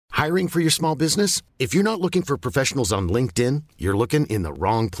Hiring for your small business? If you're not looking for professionals on LinkedIn, you're looking in the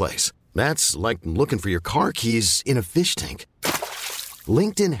wrong place. That's like looking for your car keys in a fish tank.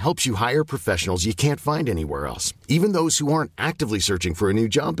 LinkedIn helps you hire professionals you can't find anywhere else, even those who aren't actively searching for a new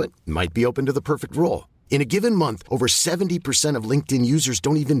job but might be open to the perfect role. In a given month, over 70% of LinkedIn users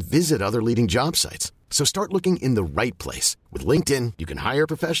don't even visit other leading job sites. So start looking in the right place. With LinkedIn, you can hire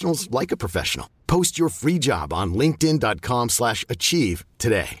professionals like a professional. Post your free job on linkedin.com/achieve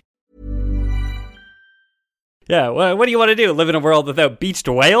today. Yeah, what do you want to do? Live in a world without beached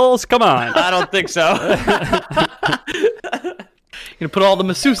whales? Come on. I don't think so. You're gonna put all the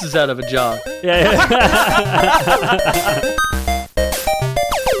masseuses out of a job. Yeah.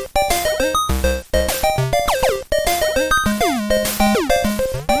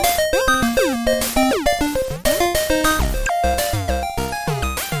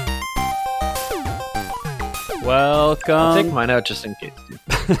 Welcome. I'll take mine out just in case, dude.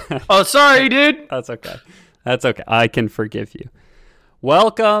 Oh, sorry, dude. That's okay. That's okay. I can forgive you.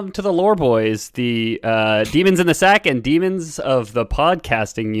 Welcome to the Lore Boys, the demons in the sack and demons of the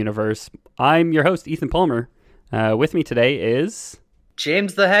podcasting universe. I'm your host, Ethan Palmer. With me today is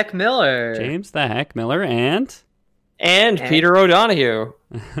James the Heck Miller. and Peter O'Donohue.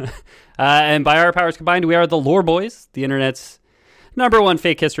 And by our powers combined, we are the Lore Boys, the internet's #1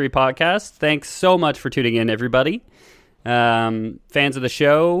 fake history podcast. Thanks so much for tuning in, everybody. Fans of the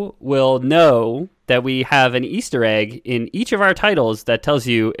show will know that we have an Easter egg in each of our titles that tells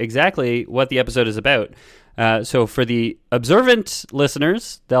you exactly what the episode is about. So for the observant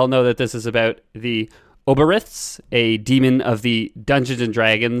listeners, they'll know that this is about the Oberiths, a demon of the Dungeons &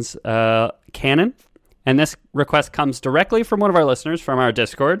 Dragons canon. And this request comes directly from one of our listeners from our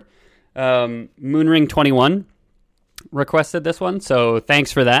Discord. Moonring21 requested this one, so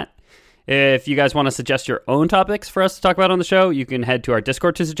thanks for that. If you guys want to suggest your own topics for us to talk about on the show, you can head to our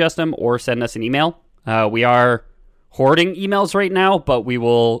Discord to suggest them or send us an email. We are hoarding emails right now, but we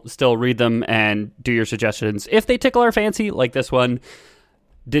will still read them and do your suggestions if they tickle our fancy, like this one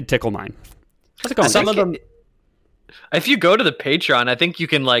did tickle mine. How's it going? Some of them, if you go to the Patreon, I think you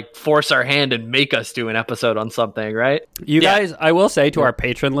can like force our hand and make us do an episode on something, right? You guys, I will say to our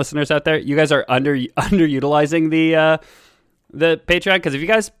patron listeners out there, you guys are underutilizing the Patreon, because if you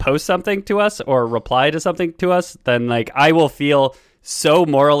guys post something to us or reply to something to us, then like I will feel so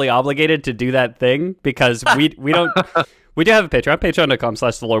morally obligated to do that thing, because we don't we do have a Patreon,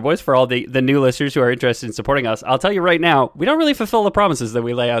 patreon.com/theloreboys, for all the new listeners who are interested in supporting us. I'll tell you right now, we don't really fulfill the promises that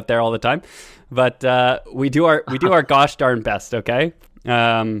we lay out there all the time, but we do our gosh darn best, okay?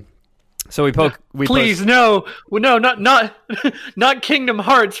 So Please, no, not Kingdom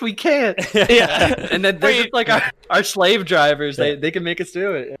Hearts. We can't. Yeah, and then they're just like our slave drivers. They can make us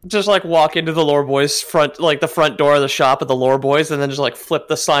do it. Just like walk into the Lore Boys the front door of the shop of the Lore Boys, and then just like flip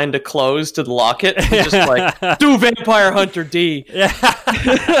the sign to close to lock it. And just like do Vampire Hunter D. Yeah.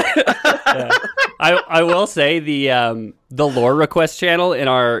 I will say the lore request channel in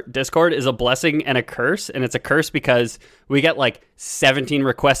our Discord is a blessing and a curse, and it's a curse because we get like 17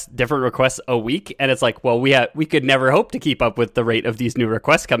 different requests a week, and it's like, well, we could never hope to keep up with the rate of these new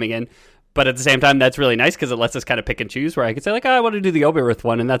requests coming in, but at the same time, that's really nice because it lets us kind of pick and choose, where I could say like, oh, I want to do the Oberith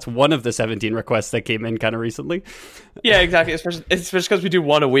one, and that's one of the 17 requests that came in kind of recently. Yeah, exactly. It's because we do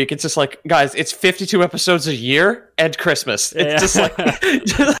one a week. It's just like, guys, it's 52 episodes a year and Christmas. It's just like...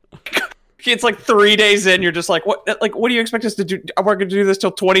 It's like 3 days in, you're just like, what? Like, what do you expect us to do? We're going to do this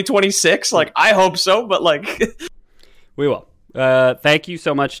till 2026? Like, I hope so, but like, we will. Thank you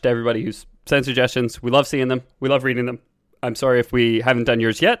so much to everybody who's sent suggestions. We love seeing them. We love reading them. I'm sorry if we haven't done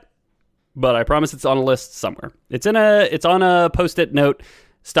yours yet, but I promise it's on a list somewhere. It's on a Post-it note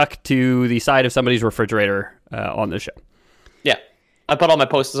stuck to the side of somebody's refrigerator on the show. Yeah, I put all my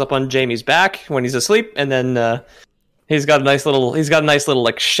posters up on Jamie's back when he's asleep, and then he's got a nice little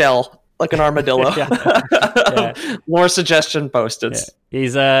like shell. Like an armadillo. Yeah. More suggestion post-its.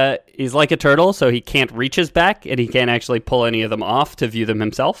 Yeah. He's like a turtle, so he can't reach his back, and he can't actually pull any of them off to view them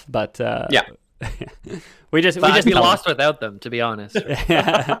himself. But we just I'd be lost without them, to be honest.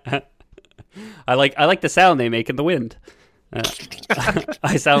 I like the sound they make in the wind.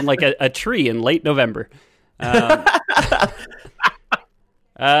 I sound like a tree in late November. So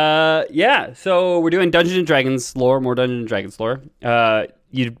we're doing Dungeons & Dragons lore, more Dungeons & Dragons lore.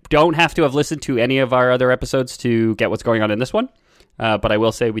 You don't have to have listened to any of our other episodes to get what's going on in this one. But I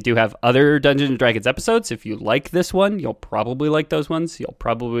will say we do have other Dungeons & Dragons episodes. If you like this one, you'll probably like those ones. You'll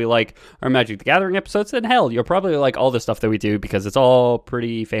probably like our Magic the Gathering episodes. And hell, you'll probably like all the stuff that we do because it's all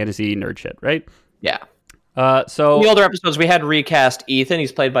pretty fantasy nerd shit, right? Yeah. So in the older episodes, we had recast Ethan.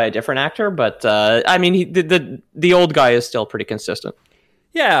 He's played by a different actor. But, I mean, the old guy is still pretty consistent.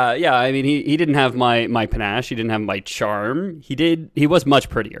 Yeah. I mean, he didn't have my panache. He didn't have my charm. He was much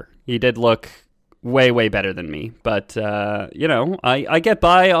prettier. He did look way better than me. But I get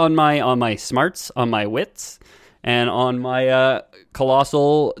by on my smarts, on my wits, and on my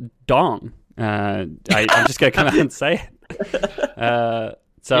colossal dong. I'm just gonna come out and say it.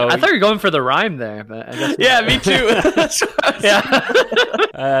 So I thought you were going for the rhyme there, but I guess Yeah, me too.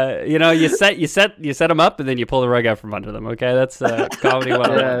 you set them up and then you pull the rug out from under them. Okay, that's comedy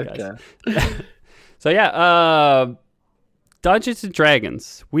 101, guys. Okay. So Dungeons and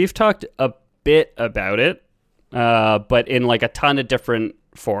Dragons. We've talked a bit about it, but in like a ton of different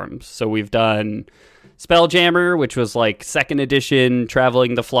forms. So we've done Spelljammer, which was like 2nd edition,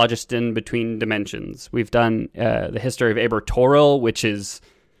 traveling the phlogiston between dimensions. We've done the history of Aber Toril, which is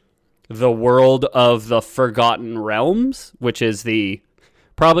the world of the Forgotten Realms, which is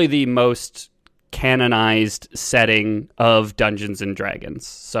probably the most canonized setting of Dungeons and Dragons.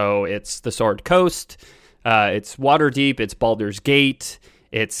 So it's the Sword Coast, it's Waterdeep, it's Baldur's Gate,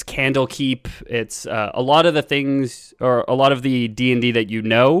 it's Candlekeep. It's a lot of the things, or a lot of the D&D that you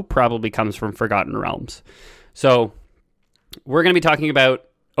know probably comes from Forgotten Realms. So we're going to be talking about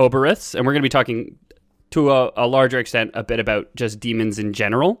Oberiths, and we're going to be talking to a larger extent a bit about just demons in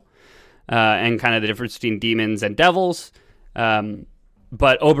general, and kind of the difference between demons and devils.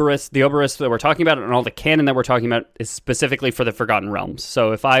 But the Oberiths that we're talking about and all the canon that we're talking about is specifically for the Forgotten Realms.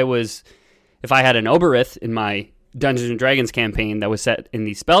 So if I had an Oberith in my Dungeons and Dragons campaign that was set in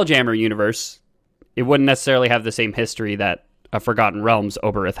the Spelljammer universe, it wouldn't necessarily have the same history that a Forgotten Realms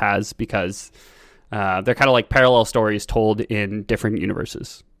Oberith has, because they're kind of like parallel stories told in different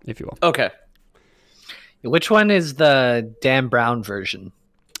universes, if you will. Okay. Which one is the Dan Brown version?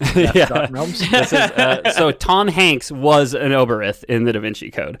 Yeah. Forgotten Realms? This is, so Tom Hanks was an Oberith in the Da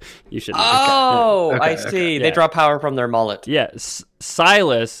Vinci Code. You should know. Oh, Okay, I see. okay. They Yeah. draw power from their mullet. Yeah,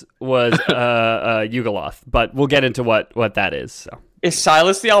 Silas was Yugoloth, but we'll get into what that is. So Is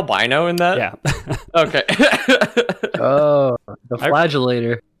Silas the albino in that? yeah, Okay. Oh, the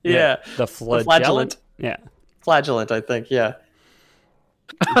flagellator. Yeah. the flagellant. Yeah, Flagellant, I think. Yeah.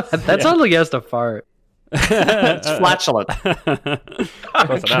 That sounds like he has to fart. It's flatulent.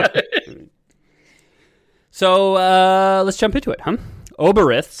 close enough. So let's jump into it, huh?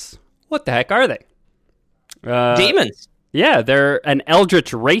 Oberiths, what the heck are they? Demons. Yeah, they're an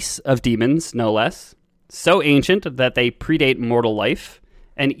eldritch race of demons, no less. So ancient that they predate mortal life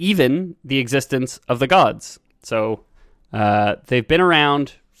and even the existence of the gods. So they've been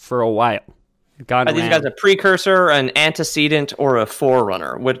around for a while. Are these guys a precursor, an antecedent, or a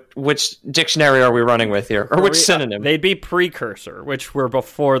forerunner? Which dictionary are we running with here? Or which synonym? They'd be precursor, which were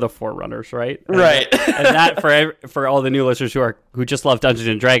before the forerunners, right? Right. And that for all the new listeners who just love Dungeons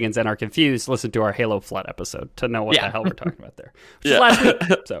and Dragons and are confused, listen to our Halo Flood episode to know what the hell we're talking about there. Which is last week.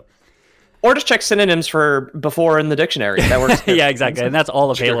 So. Or just check synonyms for before in the dictionary. That works too. Yeah, exactly. And that's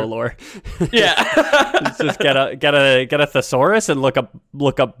all of Halo lore. Yeah. Just get a thesaurus and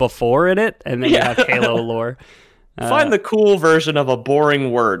look up before in it, and then you have Halo lore. Find the cool version of a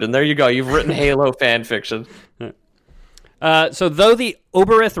boring word, and there you go. You've written Halo fan fiction. So though the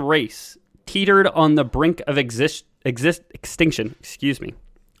Oberith race teetered on the brink of extinction,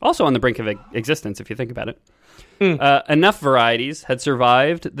 also on the brink of existence, if you think about it, enough varieties had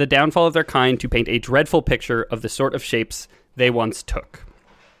survived the downfall of their kind to paint a dreadful picture of the sort of shapes they once took.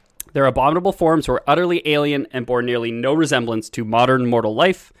 Their abominable forms were utterly alien and bore nearly no resemblance to modern mortal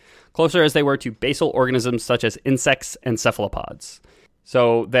life, closer as they were to basal organisms such as insects and cephalopods.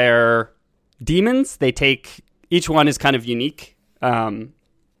 So they're demons. Each one is kind of unique.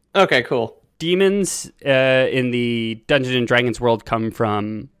 Okay, cool. Demons in the Dungeons and Dragons world come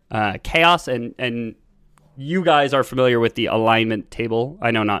from chaos, and you guys are familiar with the alignment table.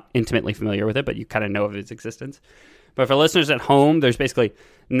 I know, not intimately familiar with it, but you kind of know of its existence. But for listeners at home, there's basically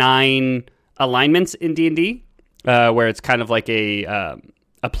 9 alignments in D&D, where it's kind of like a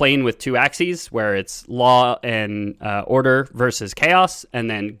plane with 2 axes, where it's law and order versus chaos, and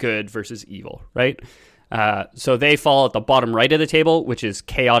then good versus evil, right? So they fall at the bottom right of the table, which is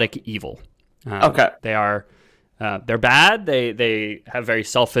chaotic evil. Okay. They're bad. They have very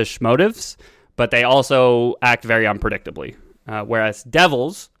selfish motives, but they also act very unpredictably. Whereas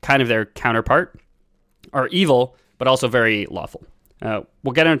devils, kind of their counterpart, are evil, but also very lawful.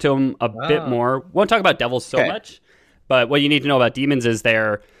 We'll get into them a bit more. Won't talk about devils so much, but what you need to know about demons is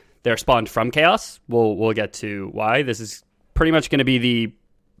they're spawned from chaos. We'll get to why. This is pretty much going to be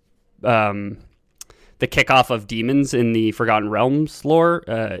the kickoff of demons in the Forgotten Realms lore.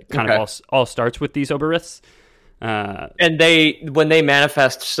 Of all starts with these Oberiths. And when they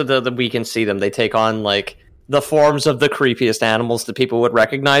manifest so that we can see them, they take on like the forms of the creepiest animals that people would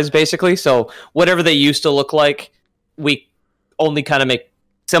recognize, basically. So whatever they used to look like, we only kind of make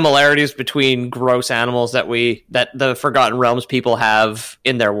similarities between gross animals that the Forgotten Realms people have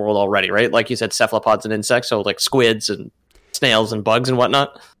in their world already, right? Like you said, cephalopods and insects, so like squids and snails and bugs and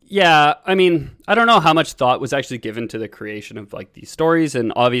whatnot. Yeah, I mean, I don't know how much thought was actually given to the creation of like these stories,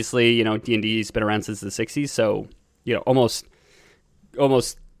 and obviously, you know, D&D's been around since the 60s, so, you know, almost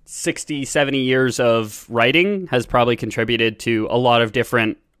 60, 70 years of writing has probably contributed to a lot of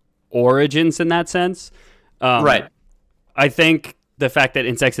different origins in that sense. Right. I think the fact that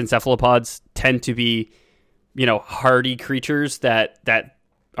insects and cephalopods tend to be, you know, hardy creatures that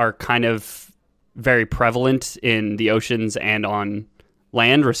are kind of very prevalent in the oceans and on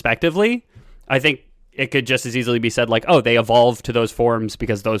land, respectively. I think it could just as easily be said like, oh, they evolved to those forms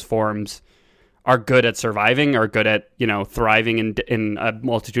because those forms are good at surviving, are good at, you know, thriving in a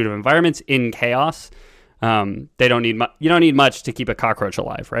multitude of environments in chaos. They don't need you don't need much to keep a cockroach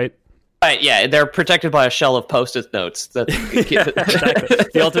alive, right? Right, yeah, they're protected by a shell of Post-it notes. That Exactly.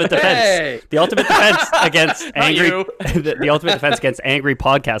 The ultimate defense. Hey! The ultimate defense against angry. you. The ultimate defense against angry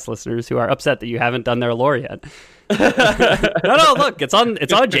podcast listeners who are upset that you haven't done their lore yet. No, look, it's on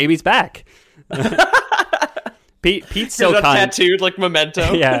Jamie's back. Pete's so kind. Tattooed like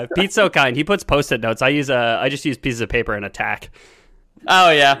Memento. Yeah, Pete's so kind. He puts Post-it notes. I just use pieces of paper and a tack. Oh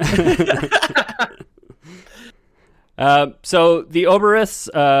yeah. So the Oberiths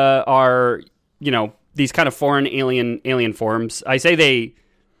are, you know, these kind of foreign alien forms. I say they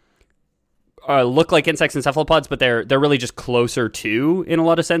look like insects and cephalopods, but they're really just closer to in a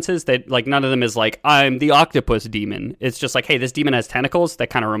lot of senses. That like none of them is like I'm the octopus demon. It's just like, hey, this demon has tentacles.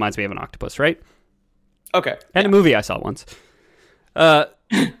 That kind of reminds me of an octopus, right? Okay. And a movie I saw once.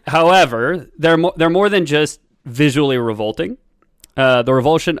 However, they're more than just visually revolting. The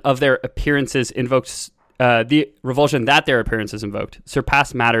revulsion of their appearances invokes. The revulsion that their appearances invoked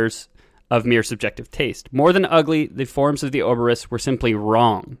surpassed matters of mere subjective taste. More than ugly, the forms of the Oberiths were simply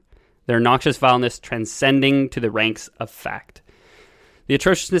wrong, their noxious vileness transcending to the ranks of fact. The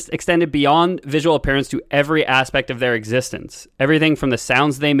atrociousness extended beyond visual appearance to every aspect of their existence. Everything from the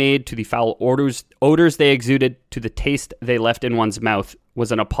sounds they made to the foul odors they exuded to the taste they left in one's mouth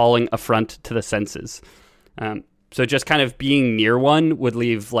was an appalling affront to the senses. So just kind of being near one would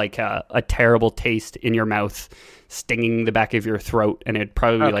leave like a terrible taste in your mouth, stinging the back of your throat, and it'd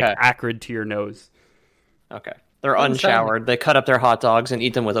probably be like acrid to your nose. Okay. They're unshowered. They cut up their hot dogs and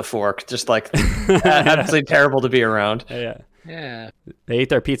eat them with a fork. Just like absolutely terrible to be around. Yeah. They ate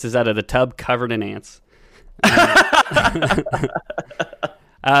their pizzas out of the tub covered in ants. So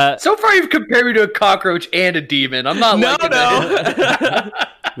far, you've compared me to a cockroach and a demon. I'm not liking that.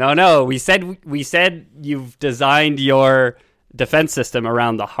 No. We said you've designed your defense system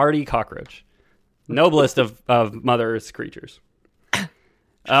around the hardy cockroach, noblest of Mother Earth's creatures.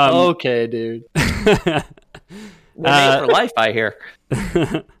 Okay, dude. We're made for life, I hear.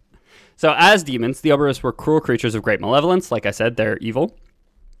 So, as demons, the Oberiths were cruel creatures of great malevolence. Like I said, they're evil.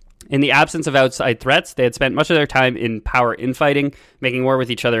 In the absence of outside threats, they had spent much of their time in power infighting, making war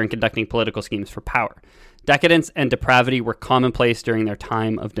with each other, and conducting political schemes for power. Decadence and depravity were commonplace during their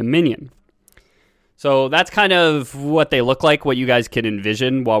time of dominion. So that's kind of what they look like, what you guys can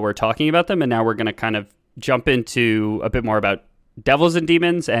envision while we're talking about them. And now we're going to kind of jump into a bit more about devils and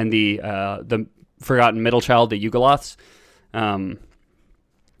demons and the forgotten middle child, the Yugoloths. And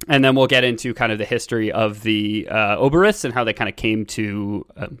then we'll get into kind of the history of the Oberiths and how they kind of came to,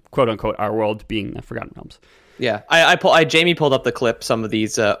 quote unquote, our world being the Forgotten Realms. Yeah, Jamie pulled up the clip, some of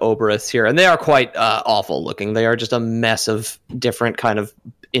these Oberiths here, and they are quite awful looking. They are just a mess of different kind of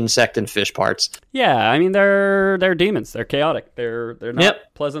insect and fish parts. Yeah, I mean, they're demons. They're chaotic. They're not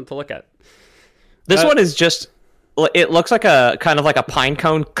pleasant to look at. This one is just, it looks like a kind of like a pine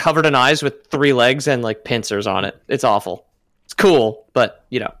cone covered in eyes with 3 legs and like pincers on it. It's awful. It's cool, but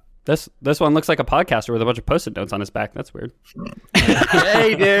you know. This one looks like a podcaster with a bunch of Post-it notes on his back. That's weird.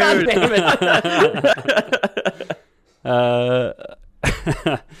 Hey, dude.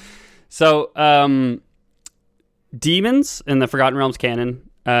 So, demons in the Forgotten Realms canon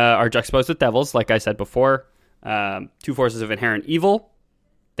are juxtaposed with devils, like I said before. 2 forces of inherent evil.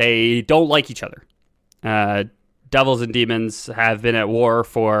 They don't like each other. Devils and demons have been at war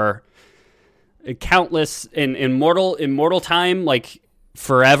for countless in mortal time, like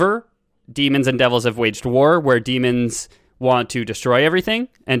forever. Demons and devils have waged war where demons want to destroy everything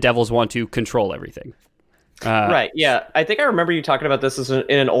and devils want to control everything. Right, yeah. I think I remember you talking about this in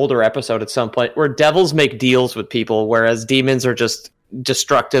an older episode at some point, where devils make deals with people, whereas demons are just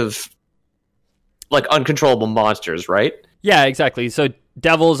destructive, like uncontrollable monsters, right? Yeah, exactly. So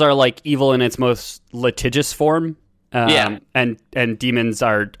devils are like evil in its most litigious form. And demons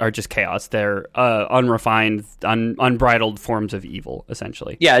are just chaos. They're unrefined, unbridled forms of evil,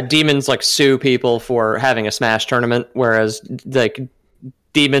 essentially. Yeah, demons like sue people for having a Smash tournament, whereas like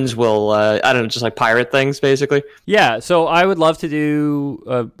demons will, I don't know, just like pirate things, basically. Yeah, so I would love to do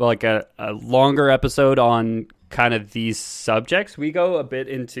a longer episode on kind of these subjects. We go a bit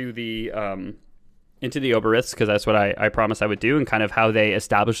into the Oberiths, because that's what I promised I would do, and kind of how they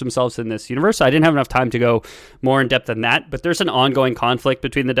establish themselves in this universe. So I didn't have enough time to go more in depth than that, but there's an ongoing conflict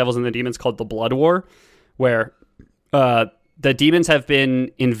between the devils and the demons called the Blood War, where the demons have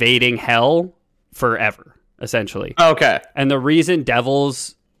been invading hell forever, essentially. Okay. And the reason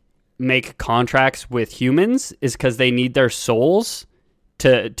devils make contracts with humans is because they need their souls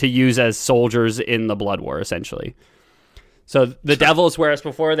to use as soldiers in the Blood War, essentially. So the devils, whereas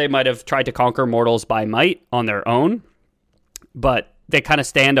before they might have tried to conquer mortals by might on their own, but they kind of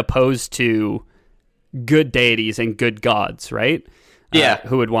stand opposed to good deities and good gods, right? Yeah.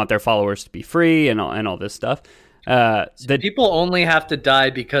 Who would want their followers to be free and all this stuff. People only have to die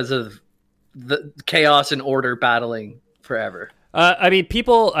because of the chaos and order battling forever.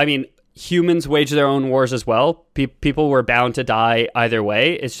 Humans wage their own wars as well. People were bound to die either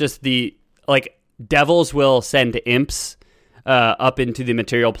way. It's just devils will send imps up into the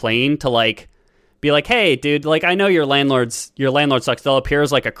material plane to be like, hey, dude, I know your landlord sucks. They'll appear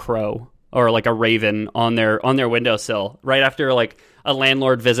as like a crow or like a raven on their windowsill right after a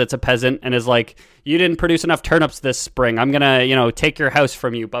landlord visits a peasant and is like, you didn't produce enough turnips this spring. I'm gonna take your house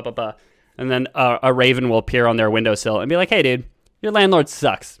from you. Blah blah blah. And then a raven will appear on their windowsill and be like, hey, dude, your landlord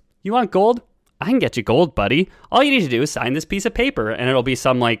sucks. You want gold? I can get you gold, buddy. All you need to do is sign this piece of paper, and it'll be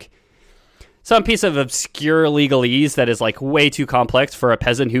some piece of obscure legalese that is way too complex for a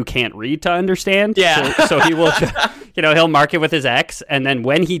peasant who can't read to understand. Yeah. So he will, he'll mark it with his X, and then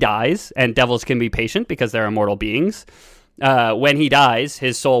when he dies, and devils can be patient because they're immortal beings, when he dies,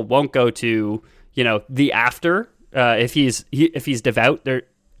 his soul won't go to, the after. If he's devout,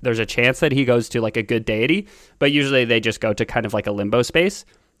 there's a chance that he goes to a good deity, but usually they just go to kind of a limbo space.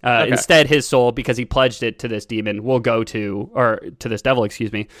 Okay. Instead, his soul, because he pledged it to this demon, will go to this devil,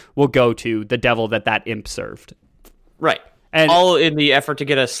 will go to the devil that imp served. Right. And all in the effort to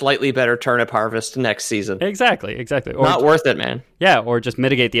get a slightly better turnip harvest next season. Exactly. Or not worth it, man. Yeah, or just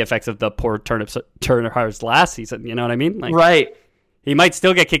mitigate the effects of the poor turnip harvest last season. You know what I mean? Right. He might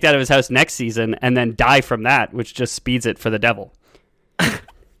still get kicked out of his house next season and then die from that, which just speeds it for the devil.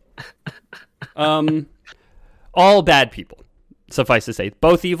 All bad people. Suffice to say,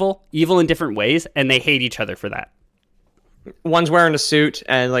 both evil in different ways, and they hate each other for that. One's wearing a suit,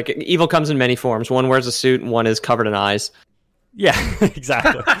 and evil comes in many forms. One wears a suit, and one is covered in eyes. Yeah,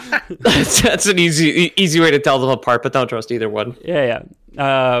 exactly. That's an easy way to tell them apart, but don't trust either one. Yeah.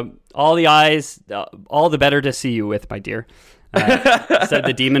 All the eyes, all the better to see you with, my dear. Said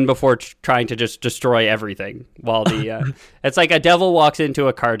the demon before trying to just destroy everything. While it's like a devil walks into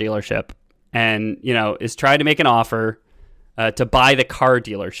a car dealership and is trying to make an offer to buy the car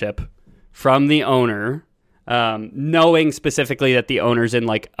dealership from the owner, knowing specifically that the owner's in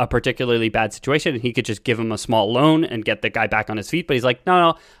a particularly bad situation, and he could just give him a small loan and get the guy back on his feet. But he's like,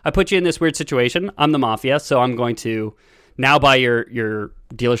 no, I put you in this weird situation. I'm the mafia, so I'm going to now buy your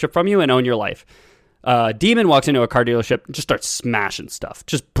dealership from you and own your life. Demon walks into a car dealership and just starts smashing stuff,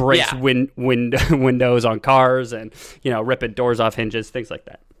 just breaks windows on cars and ripping doors off hinges, things like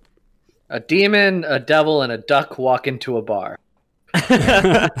that. A demon, a devil, and a duck walk into a bar.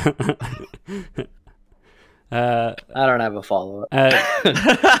 I don't have a follow-up.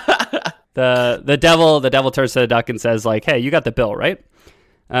 The devil turns to the duck and says, hey, you got the bill, right?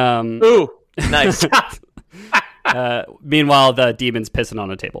 Ooh, nice. Meanwhile, the demon's pissing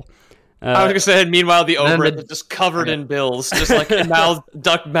on a table. I was going to say, meanwhile, the Oberith is just covered in bills, just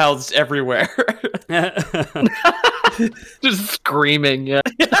duck mouths everywhere. Just screaming, yeah.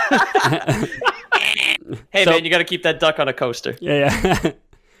 Hey, man, you got to keep that duck on a coaster. Yeah.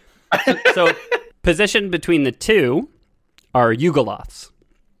 So, positioned between the two are Yugoloths.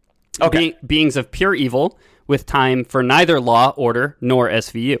 Okay. Beings of pure evil with time for neither law, order, nor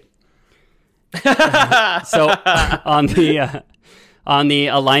SVU. So, on the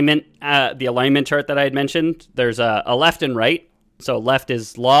alignment chart that I had mentioned, there's a left and right. So left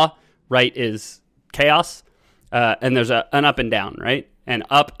is law, right is chaos, and there's an up and down, right? And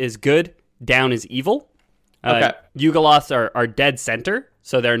up is good, down is evil. Okay. Yugoloths are dead center,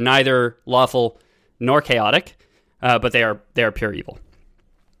 so they're neither lawful nor chaotic, but they are pure evil.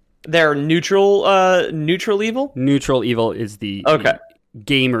 They're neutral evil? Neutral evil is the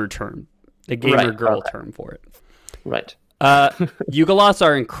gamer term, the gamer girl term for it. Right. Yugoloths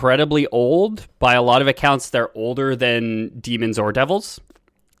are incredibly old. By a lot of accounts, they're older than demons or devils.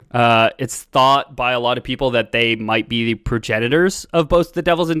 It's thought by a lot of people that they might be the progenitors of both the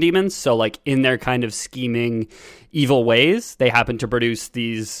devils and demons. So, like, in their kind of scheming, evil ways, they happen to produce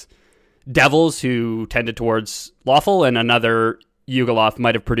these devils who tended towards lawful, and another Yugoloth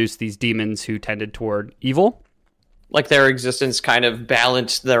might have produced these demons who tended toward evil. Like, their existence kind of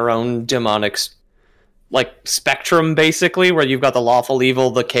balanced their own demonic spectrum, basically, where you've got the lawful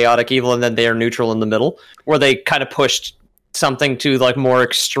evil, the chaotic evil, and then they're neutral in the middle, where they kind of pushed something to, like, more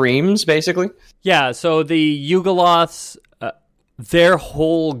extremes, basically. Yeah, so the Yugoloths, their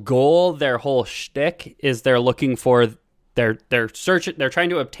whole goal, their whole shtick is they're looking for, they're trying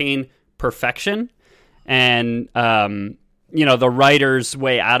to obtain perfection. And, the writer's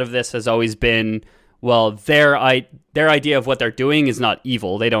way out of this has always been, well, their idea of what they're doing is not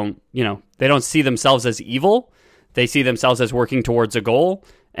evil. They don't see themselves as evil. They see themselves as working towards a goal.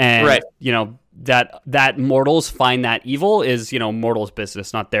 And, right. That mortals find that evil is, mortals'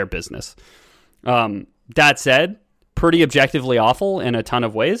 business, not their business. That said, pretty objectively awful in a ton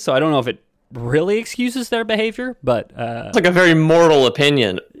of ways. So I don't know if it really excuses their behavior, but it's like a very mortal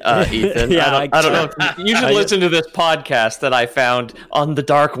opinion, Ethan. Yeah, I don't know. You should listen to this podcast that I found on the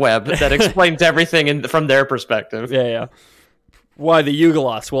dark web that explains everything from their perspective. Yeah. Why the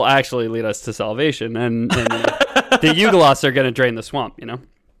Yugoloths will actually lead us to salvation, and the Yugoloths are going to drain the swamp.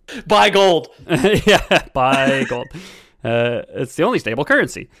 Buy gold. Yeah, buy gold. It's the only stable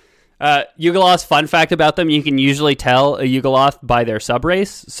currency. Yugoloths, fun fact about them, you can usually tell a Yugoloth by their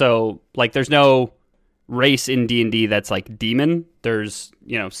subrace. So, like, there's no race in D&D that's, like, demon. There's,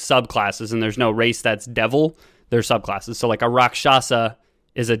 subclasses, and there's no race that's devil. There's subclasses. So, like, a Rakshasa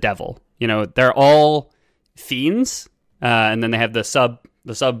is a devil. They're all fiends, and then they have the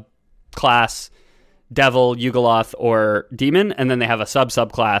subclass devil, Yugoloth, or demon, and then they have a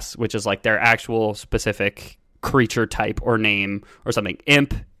subclass, which is, like, their actual specific creature type or name or something.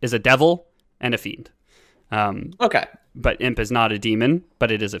 Imp is a devil and a fiend. Okay. But Imp is not a demon,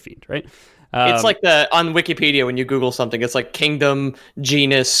 but it is a fiend, right? It's like on Wikipedia when you Google something, it's like kingdom,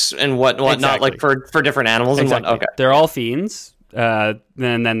 genus, and whatnot, exactly. Like for different animals exactly. and what. Okay. They're all fiends. And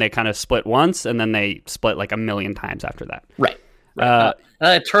then they kind of split once, and then they split like 1,000,000 times after that. Right.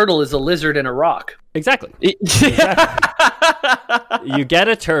 A turtle is a lizard in a rock. Exactly. You get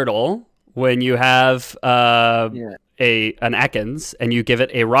a turtle when you have an Ekans, and you give it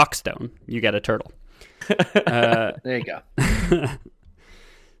a rock stone, you get a turtle. There you go.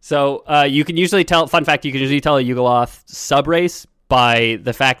 So you can usually tell, fun fact, you can usually tell a Yugoloth subrace by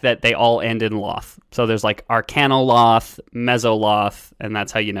the fact that they all end in loth. So there's like Arcanoloth, Mesoloth, and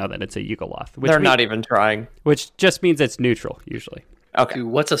that's how you know that it's a Yugoloth. They're not even trying. Which just means it's neutral, usually. Okay. Dude,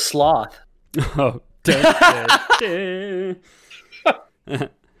 what's a sloth? Oh,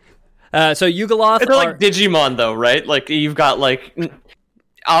 so Yugoloth It's like Digimon, though, right? Like you've got like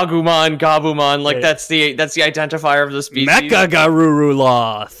Agumon, Gabumon, like that's the identifier of the species. Mecha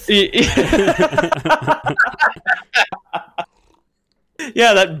Garuruloth.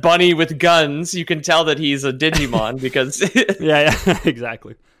 Yeah, that bunny with guns. You can tell that he's a Digimon because yeah,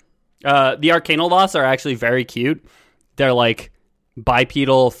 exactly. The Arcanoloths are actually very cute. They're like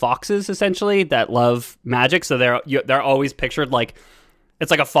bipedal foxes essentially that love magic. So they're always pictured like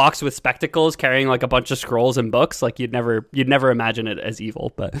it's like a fox with spectacles carrying like a bunch of scrolls and books. Like you'd never imagine it as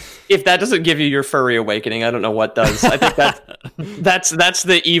evil. But if that doesn't give you your furry awakening, I don't know what does. I think that's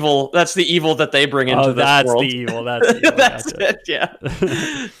the evil. That's the evil that they bring into this that's world. The evil. That's the evil. That's it.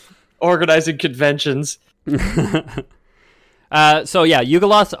 Yeah. Organizing conventions. So yeah,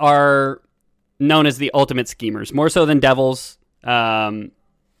 Yugoloths are known as the ultimate schemers, more so than devils. And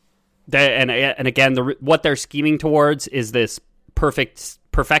again, what they're scheming towards is this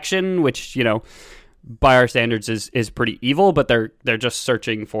perfection, which by our standards is pretty evil, but they're just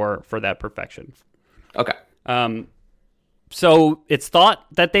searching for that perfection. Okay. So it's thought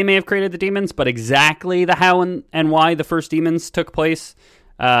that they may have created the demons, but exactly the how and why the first demons took place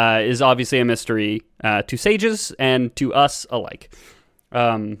is obviously a mystery to sages and to us alike.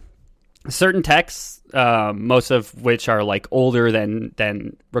 Certain texts, most of which are like older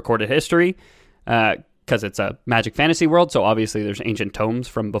than recorded history, because it's a magic fantasy world, so obviously there's ancient tomes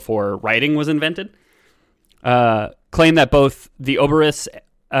from before writing was invented, claim that both the Oberus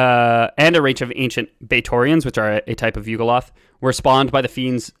and a range of ancient Baitorians, which are a type of Yugoloth, were spawned by the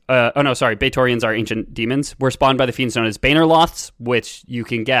fiends... Baitorians are ancient demons, were spawned by the fiends known as Bannerloths, which you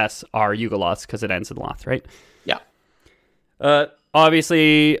can guess are Yugoloths because it ends in Loth, right? Yeah.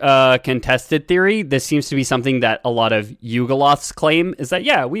 obviously contested theory. This seems to be something that a lot of Yugoloths claim, is that,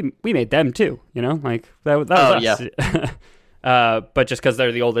 yeah, we made them too, you know? Like, that was us. Yeah. But just because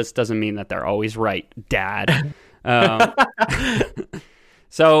they're the oldest doesn't mean that they're always right, Dad.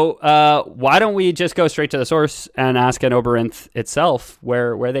 So why don't we just go straight to the source and ask an Oberonth itself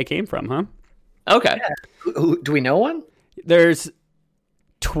where they came from, huh? Okay. Yeah. Do we know one? There's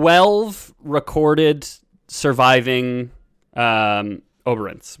 12 recorded surviving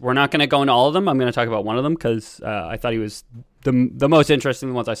Oberonths. We're not going to go into all of them. I'm going to talk about one of them because I thought he was the most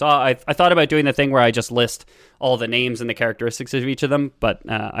interesting ones I saw. I thought about doing the thing where I just list all the names and the characteristics of each of them, but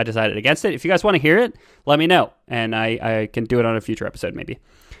I decided against it. If you guys want to hear it, let me know, and I can do it on a future episode maybe.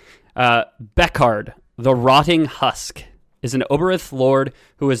 Beckard, the Rotting Husk, is an Oberith lord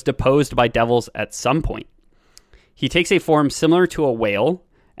who was deposed by devils at some point. He takes a form similar to a whale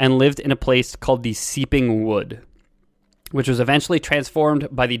and lived in a place called the Seeping Wood, which was eventually transformed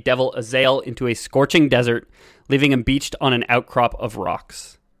by the devil Azael into a scorching desert, leaving him beached on an outcrop of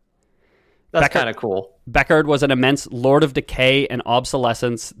rocks. That's kind of cool. Beckard was an immense lord of decay and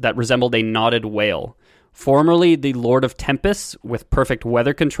obsolescence that resembled a knotted whale. Formerly the Lord of Tempests with perfect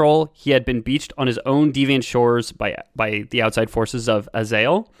weather control, he had been beached on his own deviant shores by the outside forces of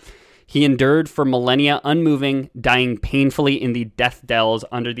Azael. He endured for millennia unmoving, dying painfully in the death dells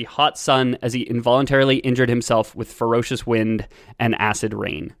under the hot sun as he involuntarily injured himself with ferocious wind and acid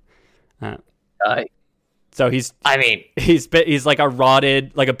rain. So he's like a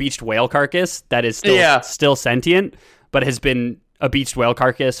rotted, like a beached whale carcass that is still sentient, but has been a beached whale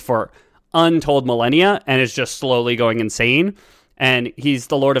carcass for untold millennia and is just slowly going insane. And he's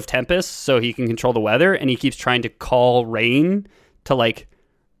the Lord of Tempests, so he can control the weather, and he keeps trying to call rain to like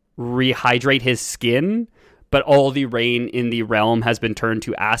rehydrate his skin, but all the rain in the realm has been turned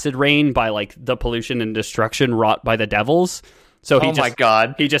to acid rain by like the pollution and destruction wrought by the devils. So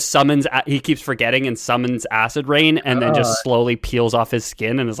he just summons, he keeps forgetting and summons acid rain, and then just slowly peels off his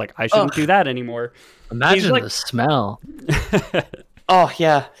skin and is like, I shouldn't do that anymore. Imagine the smell. Oh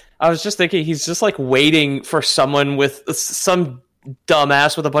yeah, I was just thinking he's just like waiting for someone with some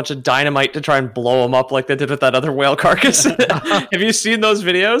dumbass with a bunch of dynamite to try and blow him up like they did with that other whale carcass. Have you seen those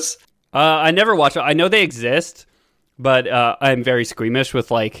videos? I never watched it. I know they exist, but I'm very squeamish with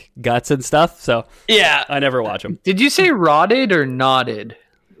like guts and stuff, so yeah, I never watch them. Did you say rotted or knotted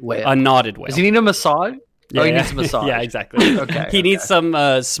whale? A knotted whale. Does he need a massage? Yeah, he needs a massage. Yeah, exactly. Okay. He needs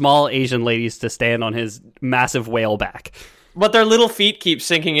some small Asian ladies to stand on his massive whale back. But their little feet keep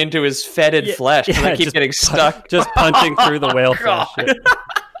sinking into his fetid flesh, and they keep getting stuck. Just punching through the whale flesh.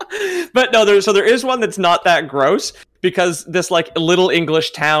 But no, there is one that's not that gross, because this like little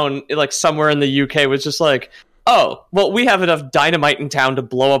English town, like somewhere in the UK, was just like, oh, well, we have enough dynamite in town to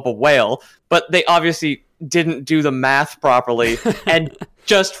blow up a whale, but they obviously didn't do the math properly and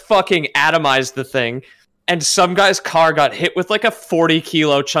just fucking atomized the thing. And some guy's car got hit with like a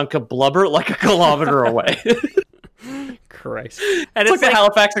 40-kilo chunk of blubber like a kilometer away. Christ. And it's like the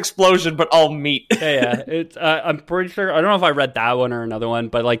Halifax explosion, but all meat. Yeah. It's I'm pretty sure, I don't know if I read that one or another one,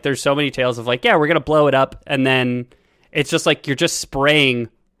 but like there's so many tales of like, yeah, we're going to blow it up, and then it's just like you're just spraying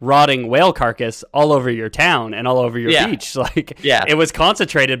rotting whale carcass all over your town and all over your beach. Like, it was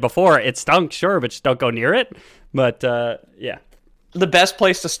concentrated before. It stunk, sure, but just don't go near it. But yeah. The best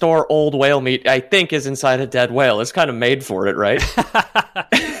place to store old whale meat, I think, is inside a dead whale. It's kind of made for it, right?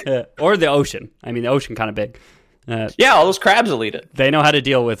 Or the ocean. I mean, the ocean kind of big. Yeah, all those crabs will eat it. They know how to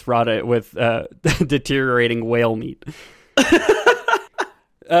deal with deteriorating whale meat.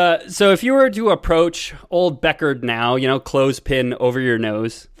 So if you were to approach old Beckard now, clothespin over your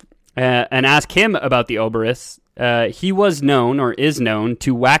nose, and ask him about the Oberith, he was known, or is known,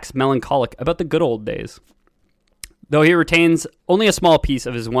 to wax melancholic about the good old days. Though he retains only a small piece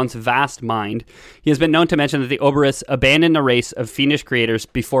of his once vast mind, he has been known to mention that the Oberiths abandoned a race of fiendish creators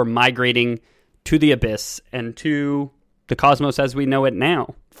before migrating to the abyss and to the cosmos as we know it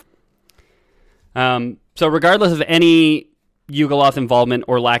now. So regardless of any Yugoloth involvement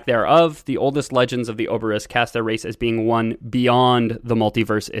or lack thereof, the oldest legends of the Oberith cast their race as being one beyond the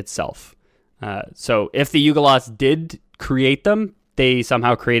multiverse itself. So if the Yugoloths did create them, they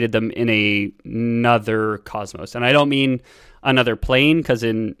somehow created them in another cosmos. And I don't mean another plane, because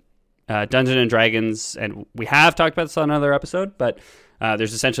in Dungeons and Dragons, and we have talked about this on another episode, but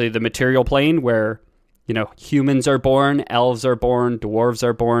there's essentially the material plane where, humans are born, elves are born, dwarves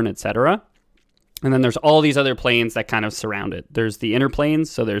are born, etc. And then there's all these other planes that kind of surround it. There's the inner planes,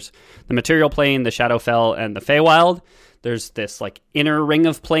 so there's the material plane, the Shadowfell, and the Feywild. There's this like inner ring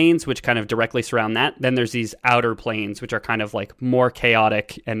of planes which kind of directly surround that. Then there's these outer planes which are kind of like more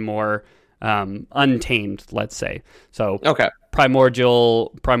chaotic and more untamed, let's say. So primordial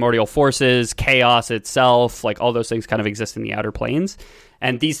forces, chaos itself, like all those things kind of exist in the outer planes.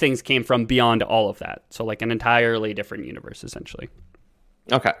 And these things came from beyond all of that. So like an entirely different universe, essentially.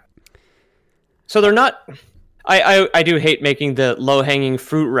 Okay. So they're not... I do hate making the low-hanging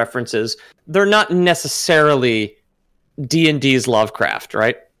fruit references. They're not necessarily D&D's Lovecraft,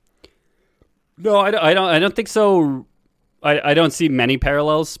 right? No, I don't think so. I don't see many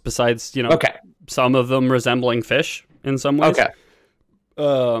parallels besides, okay, some of them resembling fish in some ways. Okay.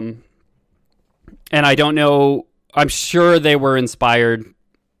 And I don't know. I'm sure they were inspired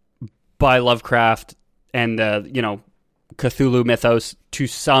by Lovecraft and Cthulhu mythos to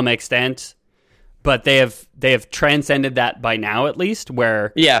some extent, but they have transcended that by now, at least.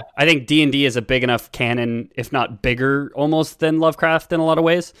 Where I think D&D is a big enough canon, if not bigger, almost than Lovecraft in a lot of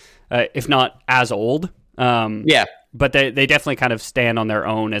ways, if not as old. But they definitely kind of stand on their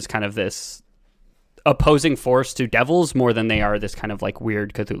own as kind of this opposing force to devils more than they are this kind of like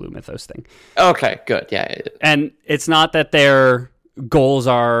weird Cthulhu mythos thing. Okay, good. Yeah. And it's not that their goals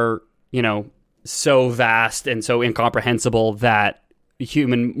are, so vast and so incomprehensible that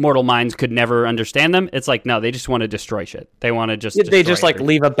human mortal minds could never understand them. It's like, no, they just want to destroy shit. They want to just like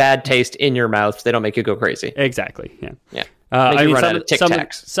leave a bad taste in your mouth. They don't make you go crazy. Exactly. Yeah. Yeah.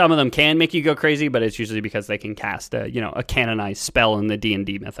 Some of them can make you go crazy, but it's usually because they can cast a canonized spell in the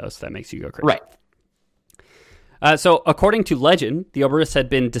D&D mythos that makes you go crazy. Right. So, according to legend, the Oberusts had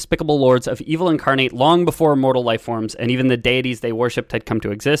been despicable lords of evil incarnate long before mortal life forms, and even the deities they worshipped had come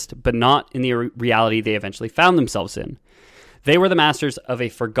to exist, but not in the reality they eventually found themselves in. They were the masters of a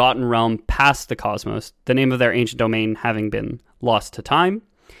forgotten realm past the cosmos, the name of their ancient domain having been lost to time.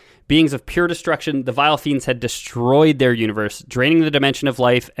 Beings of pure destruction, the vile fiends had destroyed their universe, draining the dimension of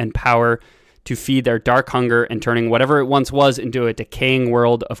life and power to feed their dark hunger and turning whatever it once was into a decaying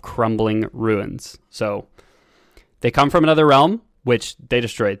world of crumbling ruins. So they come from another realm, which they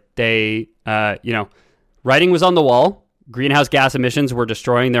destroyed. They, writing was on the wall. Greenhouse gas emissions were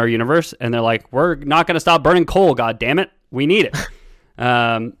destroying their universe, and they're like, we're not going to stop burning coal, God damn it. We need it.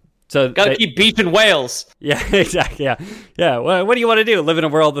 So gotta keep beaching whales. Yeah, exactly. Yeah. What do you want to do? Live in a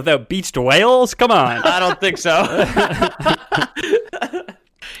world without beached whales? Come on. I don't think so. You're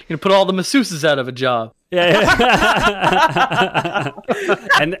gonna put all the masseuses out of a job. Yeah.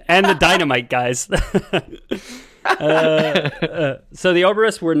 and the dynamite guys. So the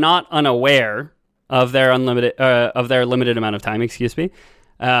Oberusts were not unaware of their limited amount of time. Excuse me,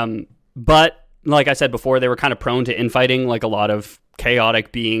 but like I said before, they were kind of prone to infighting, like a lot of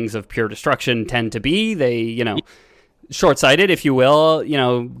chaotic beings of pure destruction tend to be. They, short-sighted, if you will.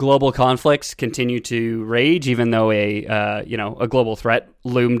 Global conflicts continue to rage, even though a global threat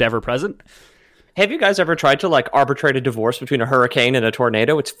loomed ever present. Have you guys ever tried to arbitrate a divorce between a hurricane and a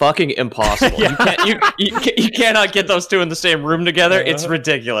tornado? It's fucking impossible. You cannot get those two in the same room together. It's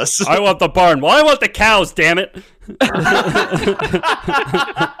ridiculous. I want the barn. Well, I want the cows. Damn it.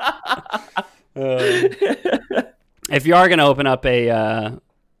 If you are going to open up a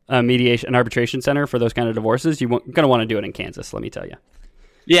mediation, an arbitration center for those kind of divorces, you're going to want to do it in Kansas. Let me tell you.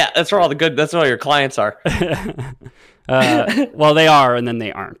 Yeah, that's where that's where all your clients are. Well, they are, and then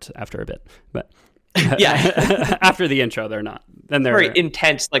they aren't after a bit. But yeah, after the intro, they're not. Then they're very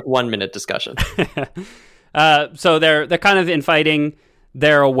intense, 1 minute discussion. So they're kind of infighting.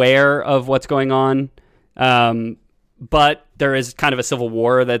 They're aware of what's going on, but there is kind of a civil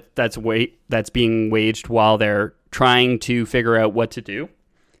war that's being waged while they're trying to figure out what to do.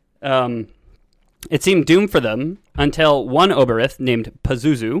 It seemed doomed for them until one Oberith named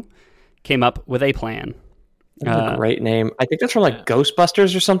Pazuzu came up with a plan. That's a great name. I think that's from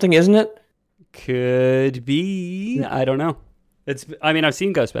Ghostbusters or something, isn't it? Could be. I don't know. I've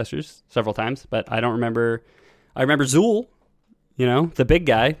seen Ghostbusters several times, but I don't remember. I remember Zool, the big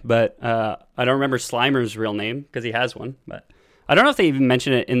guy, but I don't remember Slimer's real name because he has one. But I don't know if they even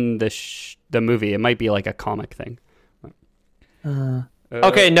mention it in the movie. It might be like a comic thing.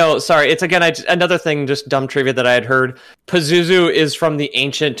 Okay, no, sorry. It's another thing, just dumb trivia that I had heard. Pazuzu is from the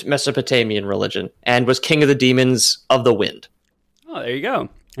ancient Mesopotamian religion and was king of the demons of the wind. Oh, there you go.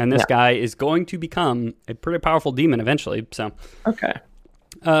 And this guy is going to become a pretty powerful demon eventually. So, okay.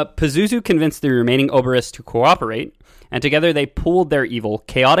 Pazuzu convinced the remaining Oberusts to cooperate, and together they pooled their evil,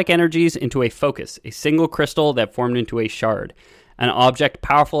 chaotic energies into a focus, a single crystal that formed into a shard, an object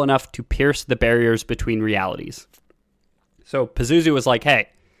powerful enough to pierce the barriers between realities. So Pazuzu was like, hey,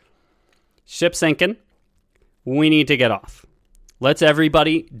 ship's sinking. We need to get off. Let's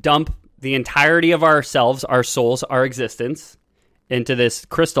everybody dump the entirety of ourselves, our souls, our existence into this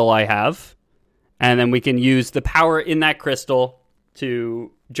crystal I have. And then we can use the power in that crystal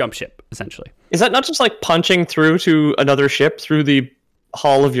to jump ship, essentially. Is that not just like punching through to another ship through the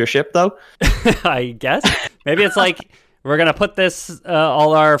hull of your ship, though? I guess. Maybe it's like, we're going to put this,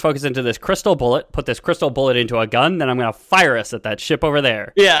 all our focus into this crystal bullet, put this crystal bullet into a gun, then I'm going to fire us at that ship over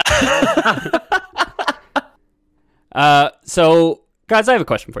there. Yeah. So, guys, I have a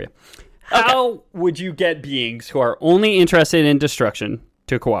question for you. How would you get beings who are only interested in destruction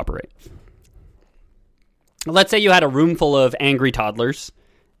to cooperate? Let's say you had a room full of angry toddlers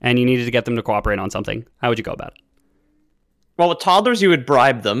and you needed to get them to cooperate on something. How would you go about it? Well, with toddlers, you would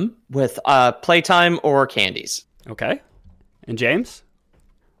bribe them with playtime or candies. Okay. And James?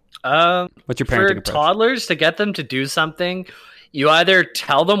 What's your parenting for approach? Toddlers, to get them to do something, you either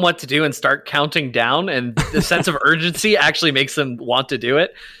tell them what to do and start counting down, and the sense of urgency actually makes them want to do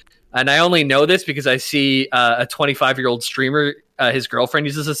it. And I only know this because I see a 25-year-old streamer, his girlfriend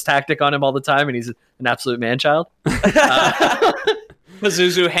uses this tactic on him all the time, and he's an absolute man-child.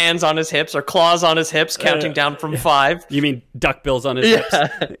 Pazuzu hands on his hips or claws on his hips, counting down from 5. You mean duckbills on his hips?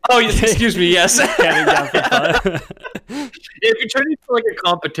 Oh, yes, excuse me, yes. Counting down from 5. If you turn it into like a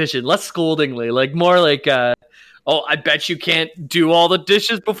competition, less scoldingly, like more like, oh, I bet you can't do all the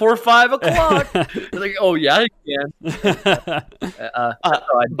dishes before 5 o'clock. Like, oh yeah, you can.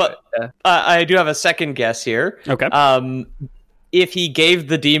 I do have a second guess here. Okay. If he gave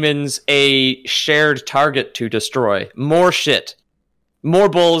the demons a shared target to destroy, more shit, more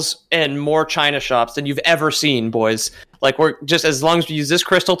bulls, and more china shops than you've ever seen, boys. Like, we're just, as long as we use this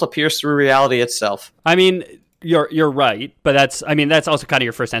crystal to pierce through reality itself. I mean, you're right, but that's also kind of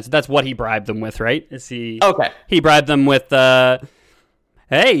your first answer. That's what he bribed them with, right? He bribed them with,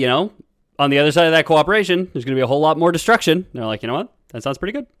 hey, you know, on the other side of that cooperation, there's going to be a whole lot more destruction. And they're like, you know what? That sounds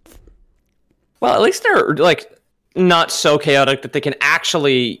pretty good. Well, at least they're like not so chaotic that they can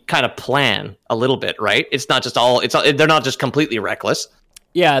actually kind of plan a little bit, right? It's not just they're not just completely reckless.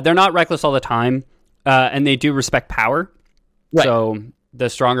 Yeah, they're not reckless all the time, and they do respect power. Right. So the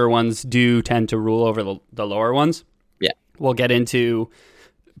stronger ones do tend to rule over the lower ones. Yeah. We'll get into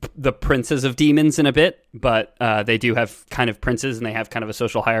the princes of demons in a bit, but they do have kind of princes, and they have kind of a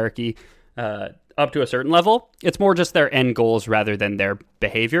social hierarchy up to a certain level. It's more just their end goals rather than their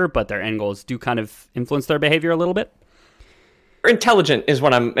behavior, but their end goals do kind of influence their behavior a little bit. They're intelligent is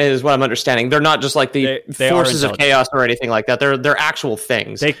what I'm understanding. They're not just like the forces of chaos or anything like that. They're actual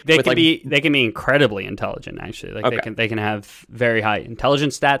things. They can be incredibly intelligent, actually. Like they can have very high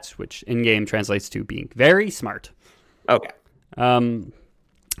intelligence stats, which in game translates to being very smart. Okay.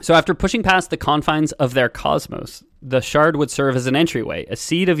 So after pushing past the confines of their cosmos, the shard would serve as an entryway, a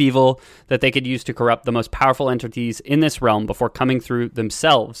seed of evil that they could use to corrupt the most powerful entities in this realm before coming through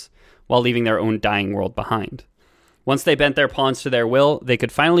themselves while leaving their own dying world behind. Once they bent their pawns to their will, they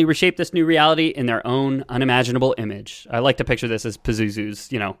could finally reshape this new reality in their own unimaginable image. I like to picture this as Pazuzu's,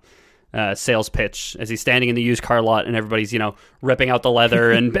 sales pitch as he's standing in the used car lot and everybody's, ripping out the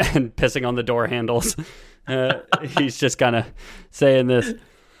leather and pissing on the door handles. He's just kind of saying this.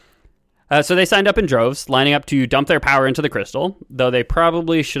 So they signed up in droves, lining up to dump their power into the crystal, though they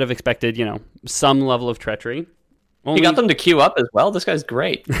probably should have expected, some level of treachery. He got them to queue up as well? This guy's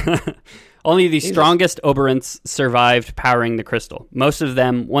great. Only the strongest Oberants survived powering the crystal. Most of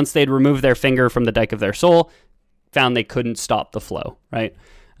them, once they'd removed their finger from the dike of their soul, found they couldn't stop the flow, right?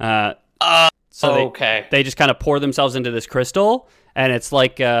 They just kind of pour themselves into this crystal, and it's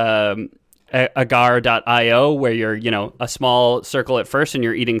like agar.io, where you're, a small circle at first, and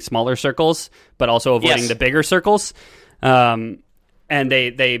you're eating smaller circles, but also avoiding the bigger circles. And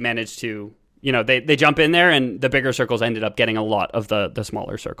they managed to, they jump in there, and the bigger circles ended up getting a lot of the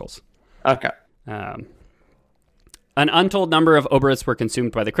smaller circles. Okay. An untold number of Oberants were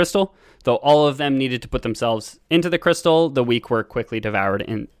consumed by the crystal. Though all of them needed to put themselves into the crystal, the weak were quickly devoured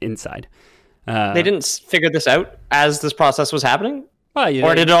inside. They didn't figure this out as this process was happening?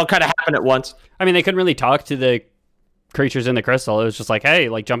 Or did it all kind of happen at once? I mean, they couldn't really talk to the creatures in the crystal. It was just like, hey,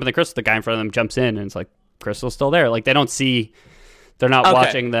 jump in the crystal. The guy in front of them jumps in, and it's like, crystal's still there. Like, they don't see... They're not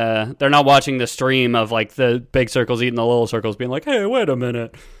watching the stream of, the big circles eating the little circles, being like, hey, wait a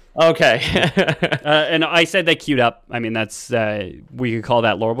minute. Okay. And I said they queued up. I mean, that's we could call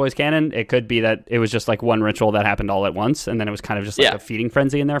that Lore Boys canon. It could be that it was just one ritual that happened all at once, and then it was kind of just a feeding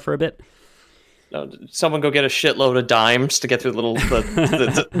frenzy in there for a bit. Someone go get a shitload of dimes to get through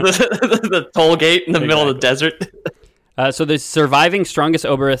the toll gate in the middle of the desert. So the surviving strongest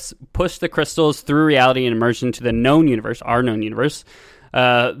Oberants pushed the crystals through reality and emerged into the known universe, our known universe.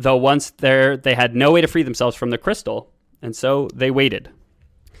 Though once there, they had no way to free themselves from the crystal, and so they waited.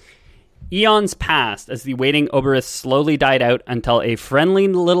 Eons passed as the waiting Oberants slowly died out until a friendly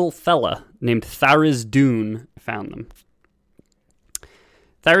little fella named Tharizdun found them.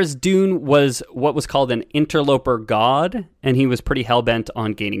 Thyrus Dune was what was called an interloper god, and he was pretty hell-bent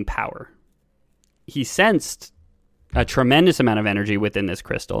on gaining power. He sensed a tremendous amount of energy within this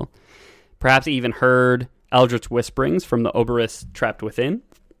crystal. Perhaps he even heard eldritch whisperings from the Oberys trapped within.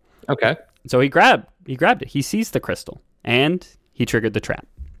 Okay. So he grabbed it. He seized the crystal, and he triggered the trap.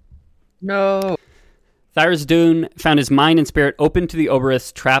 No. Thyrus Dune found his mind and spirit open to the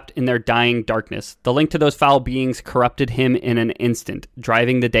Oberys trapped in their dying darkness. The link to those foul beings corrupted him in an instant,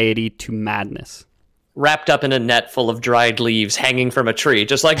 driving the deity to madness. Wrapped up in a net full of dried leaves hanging from a tree,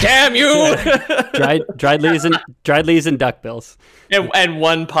 just like, damn you! dried leaves and duckbills. and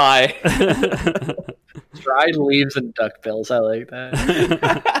one pie. Dried leaves and duckbills. I like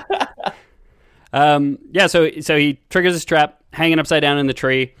that. So he triggers his trap, hanging upside down in the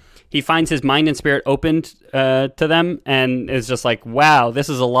tree. He finds his mind and spirit opened to them, and is just like, wow, this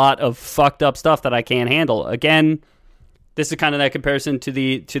is a lot of fucked up stuff that I can't handle. Again, this is kind of that comparison to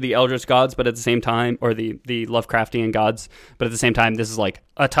the Eldritch gods, but at the same time, or the Lovecraftian gods, but at the same time, this is like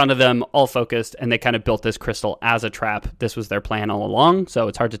a ton of them all focused, and they kind of built this crystal as a trap. This was their plan all along, so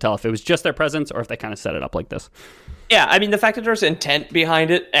it's hard to tell if it was just their presence or if they kind of set it up like this. Yeah, I mean, the fact that there's intent behind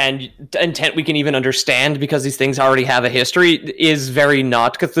it, and intent we can even understand because these things already have a history, is very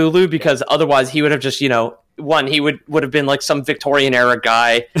not Cthulhu, because otherwise he would have just, he would have been like some Victorian era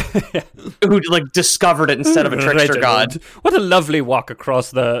guy who like discovered it instead of a trickster god. What a lovely walk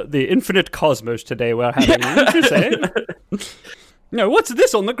across the infinite cosmos today we're having, would you say? No, what's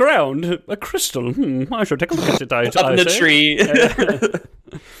this on the ground? A crystal. I should take a look at it. Up in the tree.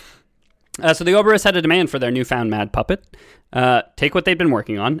 So the Oberys had a demand for their newfound mad puppet. Take what they'd been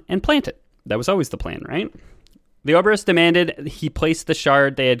working on and plant it. That was always the plan, right? The Oberys demanded he place the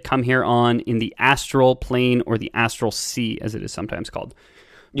shard they had come here on in the astral plane, or the astral sea, as it is sometimes called.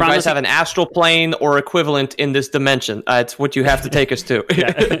 You guys have an astral plane or equivalent in this dimension. It's what you have to take us to.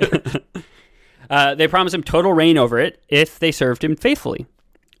 They promised him total reign over it if they served him faithfully.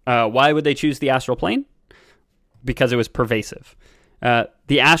 Why would they choose the astral plane? Because it was pervasive.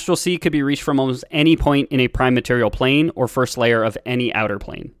 The astral sea could be reached from almost any point in a prime material plane or first layer of any outer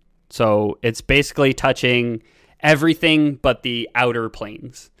plane. So it's basically touching everything but the outer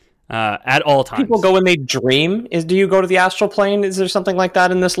planes at all times. People go when they dream. Do you go to the astral plane? Is there something like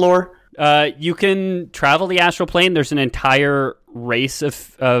that in this lore? You can travel the astral plane. There's an entire race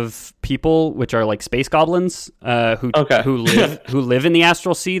of people, which are like space goblins, who live in the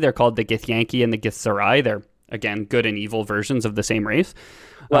astral sea. They're called the Githyanki and the Githzerai. They're, again, good and evil versions of the same race.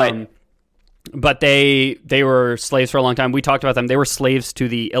 Right. But they were slaves for a long time. We talked about them. They were slaves to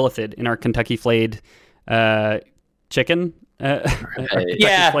the Illithid in our Kentucky Flayed chicken.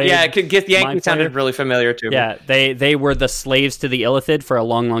 Githyanki sounded really familiar to me. Yeah, they were the slaves to the Illithid for a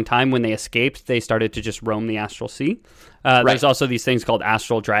long, long time. When they escaped, they started to just roam the astral sea. There's also these things called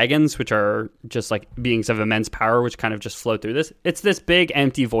astral dragons, which are just like beings of immense power, which kind of just float through this. It's this big,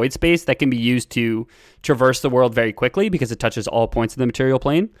 empty void space that can be used to traverse the world very quickly because it touches all points of the material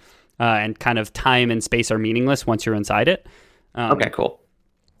plane. And kind of time and space are meaningless once you're inside it. Okay, cool.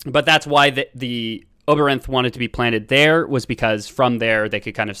 But that's why the Oberonth wanted to be planted there, was because from there they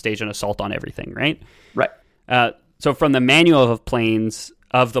could kind of stage an assault on everything, right? Right. So from the Manual of the Planes,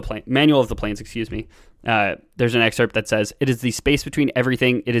 there's an excerpt that says, "It is the space between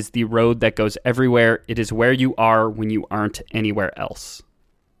everything. It is the road that goes everywhere. It is where you are when you aren't anywhere else."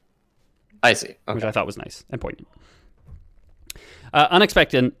 I see. Okay. Which I thought was nice and poignant.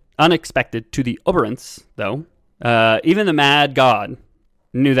 Unexpected to the Oberonths, though, even the Mad God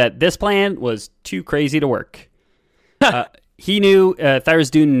knew that this plan was too crazy to work.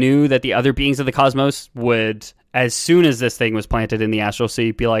 Thyrus Dune knew that the other beings of the cosmos would, as soon as this thing was planted in the astral sea,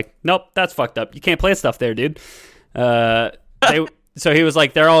 be like, nope, that's fucked up. You can't plant stuff there, dude. So he was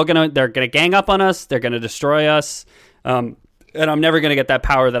like, they're gonna gang up on us. They're gonna destroy us. And I'm never gonna get that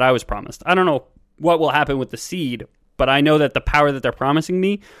power that I was promised. I don't know what will happen with the seed, but I know that the power that they're promising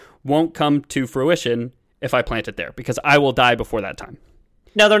me won't come to fruition if I plant it there, because I will die before that time.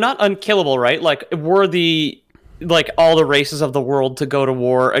 Now, they're not unkillable, right? Like, were all the races of the world to go to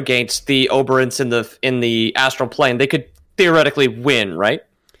war against the Oberons in the astral plane, they could theoretically win, right?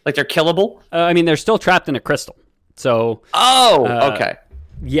 Like, they're killable? I mean, they're still trapped in a crystal. So... okay.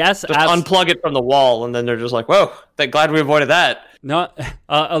 Yes. Just unplug it from the wall, and then they're just like, whoa, glad we avoided that. No,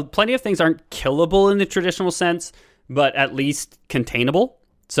 plenty of things aren't killable in the traditional sense, but at least containable.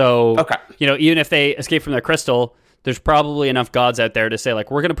 So, even if they escape from their crystal, there's probably enough gods out there to say,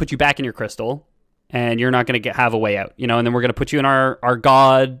 like, we're going to put you back in your crystal, and you're not going to have a way out, and then we're going to put you in our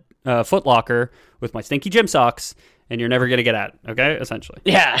god footlocker with my stinky gym socks, and you're never gonna get out. Okay, essentially.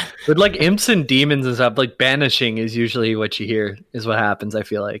 Yeah. With like imps and demons and stuff, like banishing is usually what you hear is what happens. I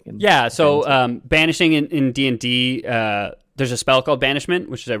feel like. Yeah. So banishing in D&D, there's a spell called Banishment,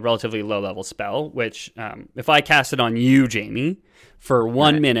 which is a relatively low level spell. Which if I cast it on you, Jamie, for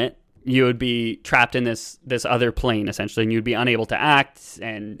 1 minute, you would be trapped in this other plane essentially, and you'd be unable to act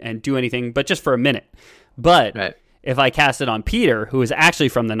and do anything, but just for a minute. But if I cast it on Peter, who is actually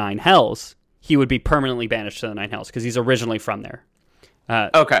from the Nine Hells, he would be permanently banished to the Nine Hells because he's originally from there.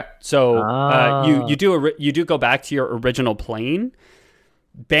 Okay. So you do go back to your original plane.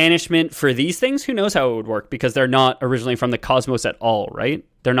 Banishment for these things, who knows how it would work, because they're not originally from the cosmos at all, right?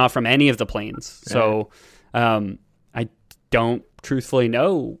 They're not from any of the planes. So I don't truthfully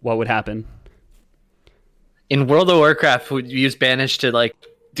know what would happen. In World of Warcraft, would you use banish to like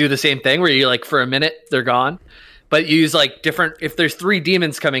do the same thing where you like for a minute they're gone, but you use like different, if there's 3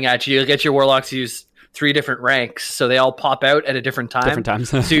 demons coming at you, you'll get your warlocks to use 3 different ranks, so they all pop out at a different time. Different times.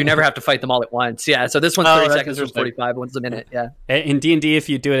 So you never have to fight them all at once. Yeah, so this one's 30 seconds, one's 45, one's a minute. Yeah. In D&D, if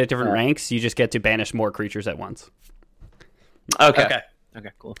you do it at different ranks, you just get to banish more creatures at once. Okay,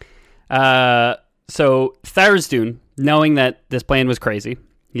 cool. So Tharizdun, knowing that this plan was crazy,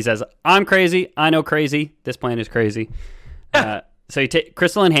 he says, I'm crazy, I know crazy, this plan is crazy. So he takes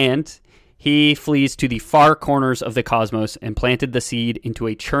crystal in hand, he flees to the far corners of the cosmos and planted the seed into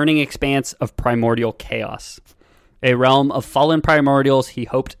a churning expanse of primordial chaos, a realm of fallen primordials he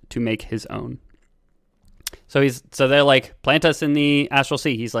hoped to make his own. So they're like, plant us in the astral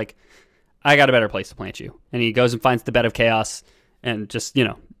sea. He's like, I got a better place to plant you. And he goes and finds the bed of chaos and just,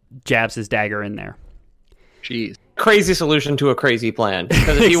 jabs his dagger in there. Jeez. Crazy solution to a crazy plan.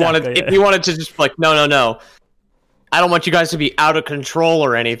 Because if he wanted to just like, no, I don't want you guys to be out of control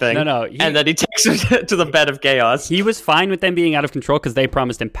or anything. No. And then he takes him to the bed of chaos. He was fine with them being out of control because they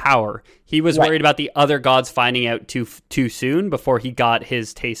promised him power. He was worried about the other gods finding out too soon before he got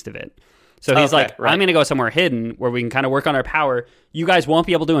his taste of it. So he's I'm going to go somewhere hidden where we can kind of work on our power. You guys won't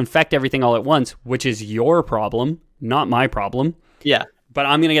be able to infect everything all at once, which is your problem, not my problem. Yeah. But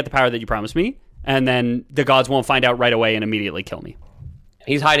I'm going to get the power that you promised me, and then the gods won't find out right away and immediately kill me.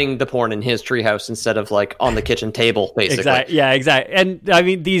 He's hiding the porn in his treehouse instead of like on the kitchen table, basically. Exactly. And I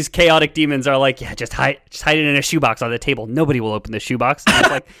mean, these chaotic demons are like, just hide it in a shoebox on the table. Nobody will open the shoebox. And it's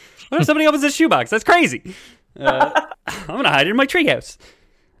like, what if somebody opens this shoebox? That's crazy. I'm going to hide it in my treehouse.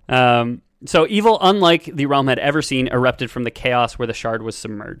 So evil, unlike the realm had ever seen, erupted from the chaos where the shard was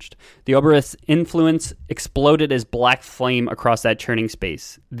submerged. The Oberith's influence exploded as black flame across that churning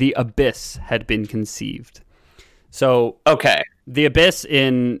space. The Abyss had been conceived. So the Abyss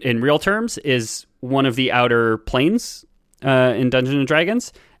in real terms is one of the outer planes in Dungeons and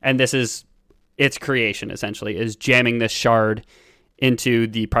Dragons, and this is its creation, essentially, is jamming this shard into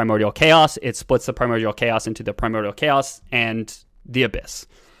the primordial chaos. It splits the primordial chaos into the primordial chaos and the Abyss.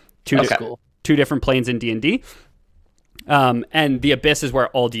 Two different planes in D&D. And the Abyss is where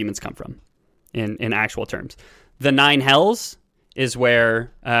all demons come from in actual terms. The Nine Hells is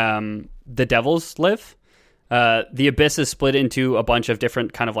where the devils live. The Abyss is split into a bunch of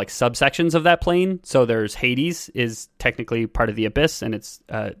different kind of like subsections of that plane. So there's Hades is technically part of the Abyss, and it's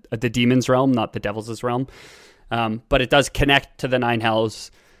the demons' realm, not the devils' realm. But it does connect to the Nine Hells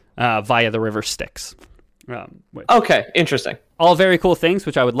via the river Styx. Interesting. All very cool things,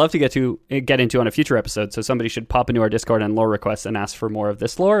 which I would love to get into on a future episode. So somebody should pop into our Discord and lore requests and ask for more of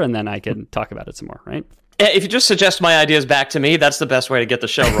this lore, and then I can talk about it some more, right? If you just suggest my ideas back to me, that's the best way to get the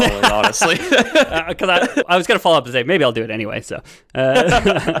show rolling, honestly. Because I was going to follow up and say, maybe I'll do it anyway. So,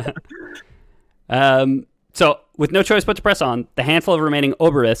 so with no choice but to press on, the handful of remaining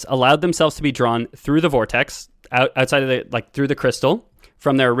Oberiths allowed themselves to be drawn through the vortex, outside of through the crystal,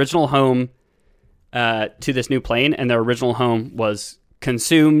 from their original home to this new plane, and their original home was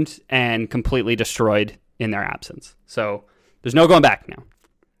consumed and completely destroyed in their absence. So there's no going back now.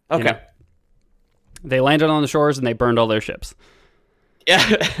 Okay. They landed on the shores and they burned all their ships. Yeah.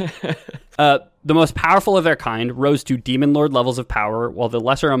 The most powerful of their kind rose to demon lord levels of power, while the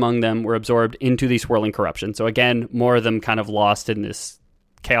lesser among them were absorbed into the swirling corruption. So again, more of them kind of lost in this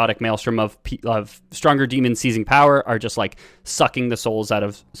chaotic maelstrom of stronger demons seizing power, are just like sucking the souls out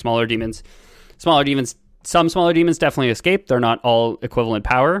of smaller demons. Some smaller demons definitely escape. They're not all equivalent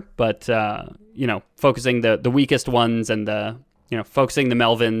power, but focusing the weakest ones and focusing the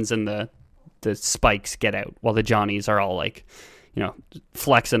Melvins and the Spikes get out, while the Johnnies are all like,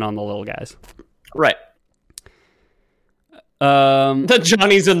 flexing on the little guys. Right. The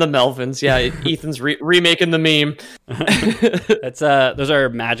Johnnies and the Melvins. Yeah, Ethan's remaking the meme. Those are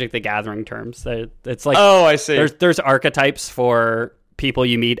Magic the Gathering terms. It's like, oh, I see. There's archetypes for people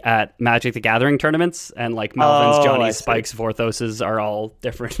you meet at Magic the Gathering tournaments, and like Melvins, I Johnny's, see. Spikes, Vorthoses are all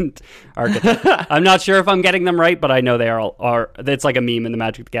different archetypes. I'm not sure if I'm getting them right, but I know they are. It's like a meme in the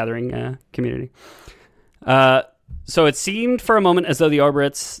Magic the Gathering community. So it seemed for a moment as though the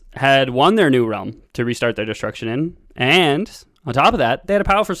Oberits had won their new realm to restart their destruction in, and on top of that, they had a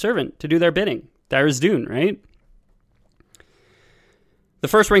powerful servant to do their bidding, Tharizdun, right? The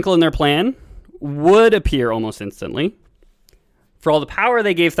first wrinkle in their plan would appear almost instantly. For all the power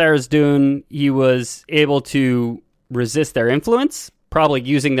they gave Tharizdun, he was able to resist their influence, probably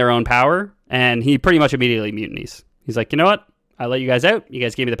using their own power, and he pretty much immediately mutinies. He's like, you know what? I let you guys out. You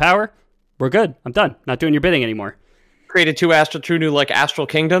guys gave me the power. We're good. I'm done. Not doing your bidding anymore. Created two new like astral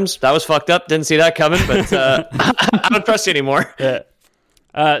kingdoms. That was fucked up. Didn't see that coming, but I don't trust you anymore.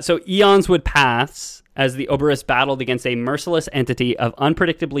 So eons would pass as the Oberist battled against a merciless entity of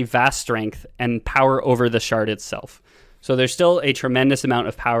unpredictably vast strength and power over the shard itself. So there's still a tremendous amount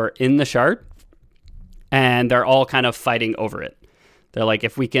of power in the shard, and they're all kind of fighting over it. They're like,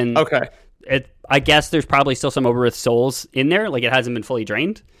 if we can... Okay. I guess there's probably still some Oberith souls in there, like it hasn't been fully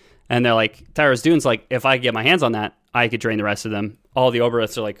drained. And they're like, Tharizdun's like, if I get my hands on that, I could drain the rest of them. All the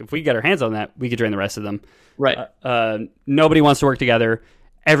Oberiths are like, if we get our hands on that, we could drain the rest of them. Right. Nobody wants to work together.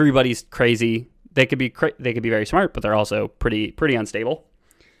 Everybody's crazy. They could be very smart, but they're also pretty unstable.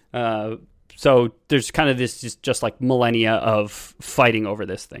 So there's kind of this just like millennia of fighting over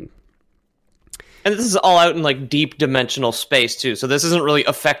this thing. And this is all out in like deep dimensional space too. So this isn't really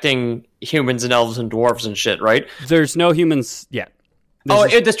affecting humans and elves and dwarves and shit, right? There's no humans yet.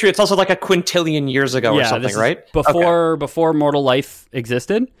 That's true. It's also like a quintillion years ago or something, right? Before mortal life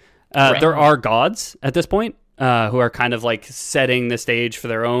existed. Right. There are gods at this point who are kind of like setting the stage for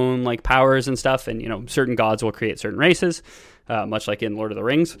their own like powers and stuff. And, you know, certain gods will create certain races, much like in Lord of the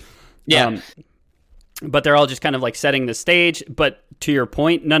Rings. Yeah. But they're all just kind of like setting the stage. But to your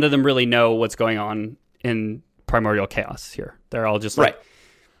point, none of them really know what's going on in primordial chaos here. They're all just like,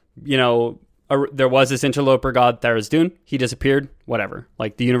 you know, there was this interloper god, Tharizdun. He disappeared. Whatever.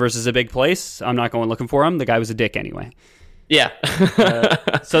 Like, the universe is a big place. I'm not going looking for him. The guy was a dick anyway. Yeah.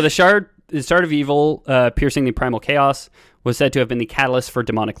 So the shard of evil, piercing the primal chaos, was said to have been the catalyst for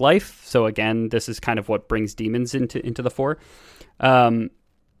demonic life. So again, this is kind of what brings demons into the fore.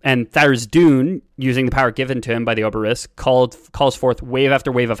 And Tharizdun, using the power given to him by the Oberiths, calls forth wave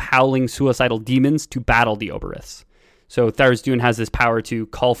after wave of howling suicidal demons to battle the Oberiths. So Tharizdun has this power to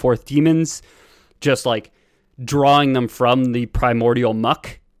call forth demons, just like drawing them from the primordial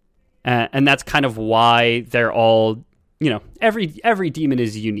muck. And that's kind of why they're all, you know, every demon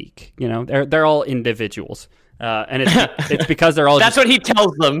is unique. You know, they're all individuals. And it's because they're all... That's what he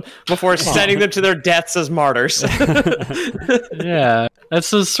tells them before sending them to their deaths as martyrs. Yeah, that's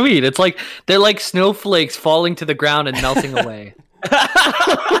so sweet. It's like they're like snowflakes falling to the ground and melting away.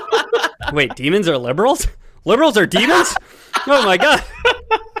 Wait, demons are liberals? Liberals are demons? Oh my god.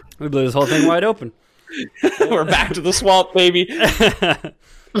 We blew this whole thing wide open. We're back to the swamp, baby.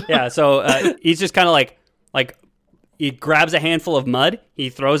 Yeah, so he's just kind of like he grabs a handful of mud, he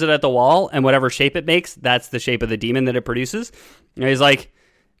throws it at the wall, and whatever shape it makes, that's the shape of the demon that it produces. And he's like,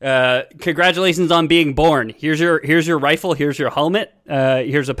 congratulations on being born. Here's your rifle, here's your helmet,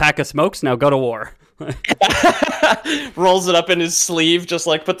 here's a pack of smokes, now go to war. Rolls it up in his sleeve, just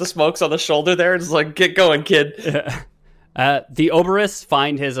like put the smokes on the shoulder there, and just like, get going, kid. The Oberiths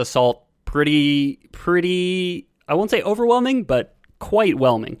find his assault pretty, I won't say overwhelming, but quite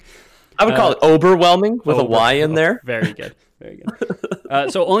whelming. I would call it overwhelming with a Y in there. Very good. Very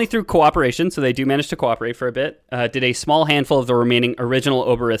good. So only through cooperation, so they do manage to cooperate for a bit, did a small handful of the remaining original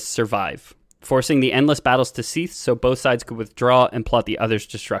Oberiths survive, forcing the endless battles to cease so both sides could withdraw and plot the other's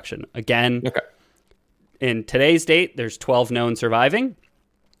destruction. Again, in today's date, there's 12 known surviving.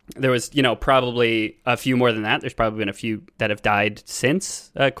 There was, you know, probably a few more than that. There's probably been a few that have died since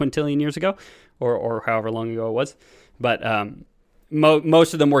a quintillion years ago, or however long ago it was. But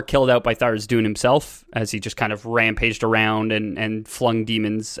most of them were killed out by Tharizdun himself, as he just kind of rampaged around and flung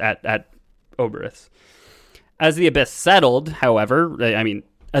demons at Oberiths. As the Abyss settled, however, I mean,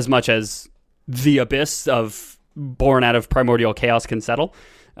 as much as the Abyss born out of primordial chaos can settle,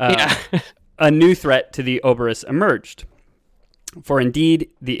 a new threat to the Oberiths emerged. For indeed,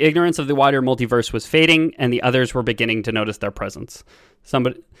 the ignorance of the wider multiverse was fading, and the others were beginning to notice their presence.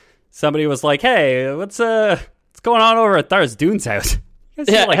 Somebody was like, "Hey, what's going on over at Tharizdun's house?"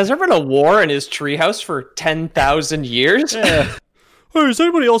 Yeah, has there been a war in his treehouse for 10,000 years? Yeah. Hey, is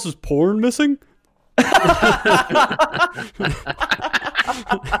anybody else's porn missing?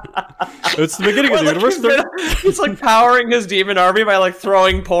 It's the beginning of the universe. He's like powering his demon army by like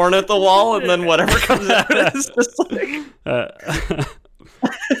throwing porn at the wall, and then whatever comes out is just like...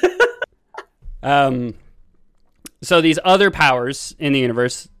 So these other powers in the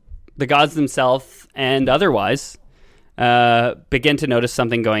universe, the gods themselves and otherwise, begin to notice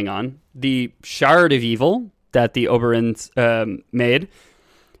something going on. The Shard of Evil that the Oberons made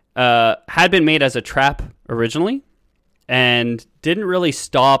had been made as a trap originally and didn't really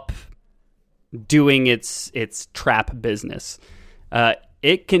stop doing its trap business.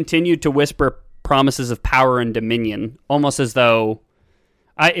 It continued to whisper promises of power and dominion, almost as though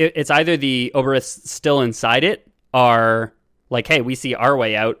it's either the Oberons still inside it are like, hey, we see our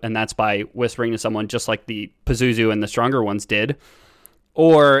way out, and that's by whispering to someone, just like the Pazuzu and the stronger ones did.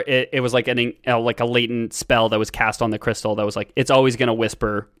 Or it was like a latent spell that was cast on the crystal that was like, it's always going to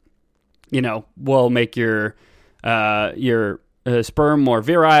whisper, we'll make your sperm more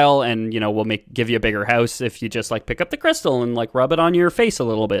virile, and we'll give you a bigger house if you just like pick up the crystal and like rub it on your face a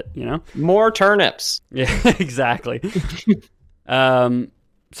little bit. More turnips. Yeah, exactly.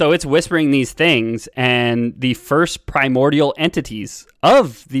 So it's whispering these things, and the first primordial entities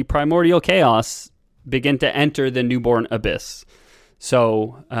of the primordial chaos begin to enter the newborn abyss.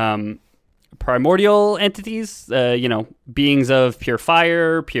 So, primordial entities, beings of pure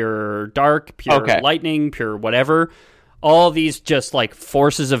fire, pure dark, pure lightning, pure whatever, all these just like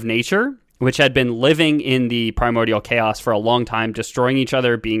forces of nature, which had been living in the primordial chaos for a long time, destroying each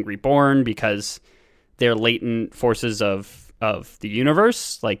other, being reborn because they're latent forces of the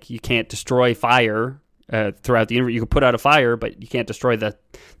universe. Like, you can't destroy fire throughout the universe. You can put out a fire, but you can't destroy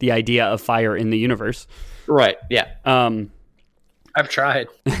the idea of fire in the universe. Right, yeah. I've tried.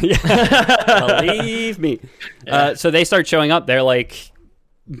 Believe me. Yeah. So they start showing up. They're like,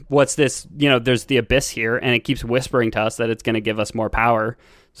 what's this? There's the abyss here, and it keeps whispering to us that it's going to give us more power.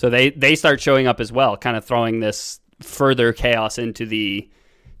 So they start showing up as well, kind of throwing this further chaos into the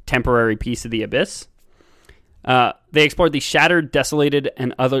temporary piece of the abyss. They explored the shattered, desolated,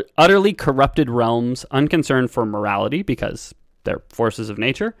 and utterly corrupted realms, unconcerned for morality because they're forces of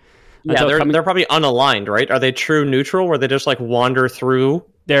nature. Yeah, they're probably unaligned, right? Are they true neutral, where they just like wander through?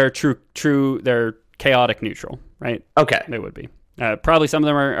 They're true. They're chaotic neutral, right? Okay, they would be. Probably some of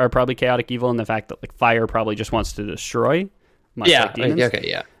them are probably chaotic evil in the fact that like fire probably just wants to destroy. Much like demons. Okay,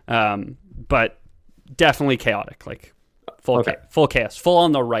 yeah. But definitely chaotic, like full chaos, full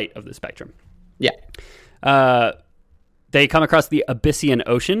on the right of the spectrum. Yeah. They come across the Abyssian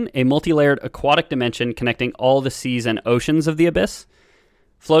Ocean, a multi-layered aquatic dimension connecting all the seas and oceans of the abyss.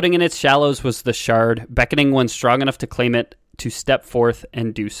 Floating in its shallows was the Shard, beckoning one strong enough to claim it to step forth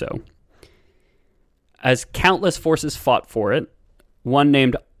and do so. As countless forces fought for it, one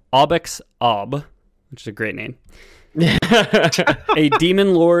named Obex Ob, which is a great name, a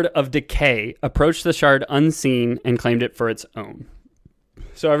demon lord of decay, approached the Shard unseen and claimed it for its own.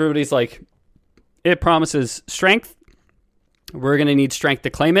 So everybody's like, it promises strength. We're going to need strength to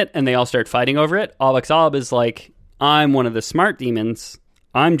claim it, and they all start fighting over it. Obex Ob is like, I'm one of the smart demons.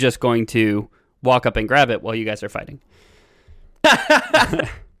 I'm just going to walk up and grab it while you guys are fighting.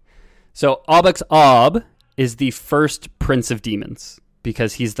 So Obex Ob is the first prince of demons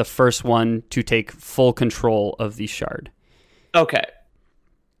because he's the first one to take full control of the Shard. Okay.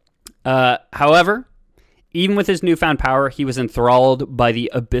 However, even with his newfound power, he was enthralled by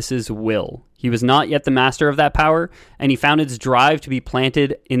the Abyss's will. He was not yet the master of that power, and he found its drive to be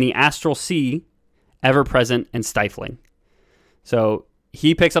planted in the astral sea, ever-present and stifling. So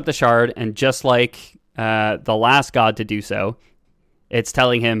he picks up the Shard, and just like the last god to do so, it's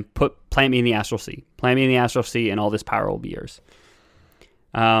telling him, plant me in the astral sea. Plant me in the astral sea, and all this power will be yours.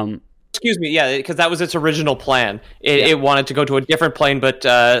 Excuse me, yeah, because that was its original plan. It wanted to go to a different plane, but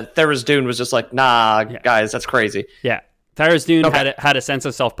Tharizdun was just like, nah, guys, that's crazy. Yeah. Tharizdun had a sense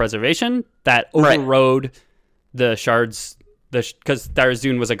of self-preservation that overrode the Shards, because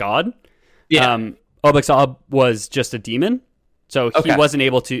Tharizdun was a god. Yeah. Obex Ob was just a demon, so he wasn't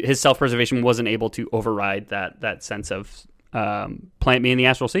able to. His self-preservation wasn't able to override that sense of plant me in the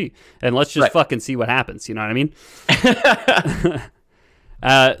astral sea, and let's just fucking see what happens. You know what I mean?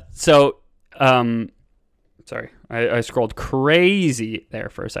 Sorry, I scrolled crazy there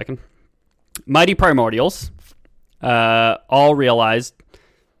for a second. Mighty Primordials all realized,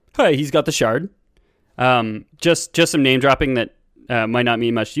 hey, he's got the Shard. Just some name dropping that might not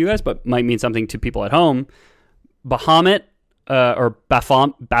mean much to you guys, but might mean something to people at home. Bahamut, or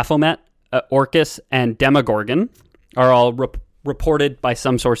Baphomet, Orcus, and Demogorgon are all reported by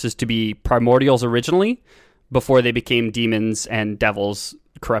some sources to be primordials originally, before they became demons and devils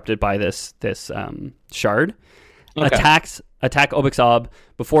corrupted by this Shard. Attack Obex Ob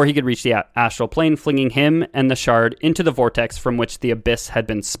before he could reach the astral plane, flinging him and the Shard into the vortex from which the abyss had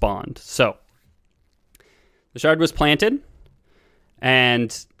been spawned. So the Shard was planted,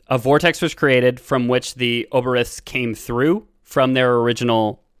 and a vortex was created from which the Oberiths came through from their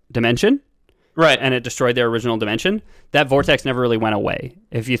original dimension. Right. And it destroyed their original dimension. That vortex never really went away.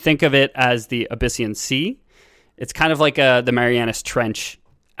 If you think of it as the Abyssian Sea, it's kind of like the Marianas Trench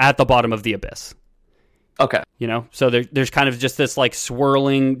at the bottom of the abyss. Okay. You know? So there's kind of just this like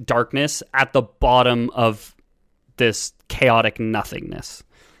swirling darkness at the bottom of this chaotic nothingness.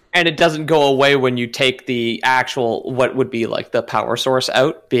 And it doesn't go away when you take the actual, what would be like the power source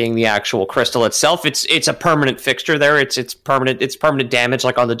out, being the actual crystal itself. It's a permanent fixture there. It's permanent damage,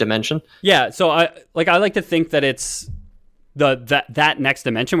 like on the dimension. Yeah. So I like to think that it's that next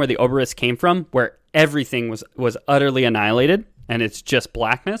dimension where the Oberith came from, where everything was utterly annihilated and it's just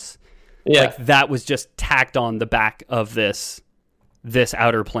blackness. Yeah. Like that was just tacked on the back of this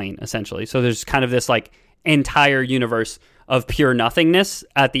outer plane, essentially. So there's kind of this like entire universe of pure nothingness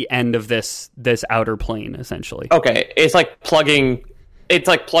at the end of this outer plane, essentially. Okay, it's like plugging it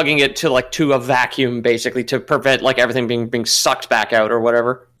to a vacuum, basically, to prevent like everything being sucked back out or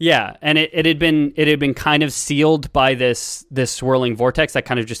whatever. Yeah, and it had been kind of sealed by this swirling vortex that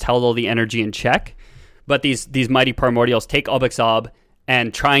kind of just held all the energy in check. But these mighty primordials take Obixab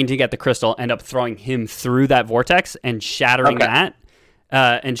and, trying to get the crystal, end up throwing him through that vortex and shattering that,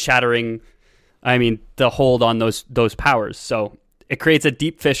 and shattering, I mean, the hold on those powers. So it creates a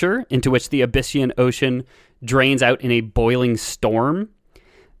deep fissure into which the Abyssian Ocean drains out in a boiling storm.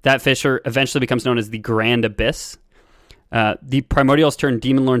 That fissure eventually becomes known as the Grand Abyss. The Primordials turned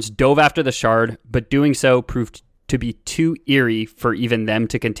Demon Lords dove after the shard, but doing so proved to be too eerie for even them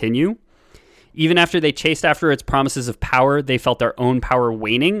to continue. Even after they chased after its promises of power, they felt their own power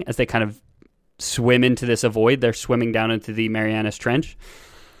waning as they kind of swim into this void. They're swimming down into the Marianas Trench.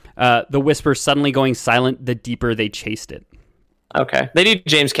 The whisper suddenly going silent the deeper they chased it. Okay. They need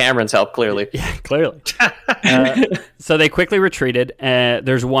James Cameron's help, clearly. Yeah, clearly. So they quickly retreated.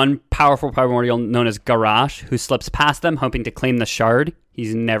 There's one powerful primordial known as Garrosh who slips past them, hoping to claim the shard.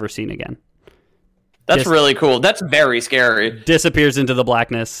 He's never seen again. That's really cool. That's very scary. Disappears into the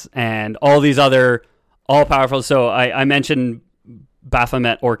blackness, and all these other all-powerful... So I mentioned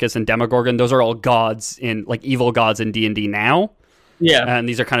Baphomet, Orcus, and Demogorgon. Those are all gods, like evil gods in D&D now. Yeah. And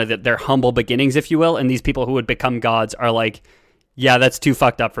these are kind of their humble beginnings, if you will. And these people who would become gods are like, yeah, that's too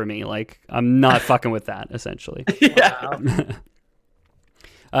fucked up for me. Like, I'm not fucking with that, essentially. Yeah.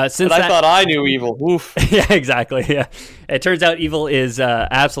 Since I thought I knew evil. Oof. Yeah, exactly. Yeah. It turns out evil is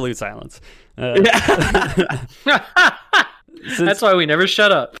absolute silence. That's why we never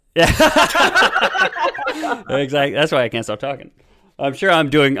shut up. Yeah. Exactly. That's why I can't stop talking. I'm sure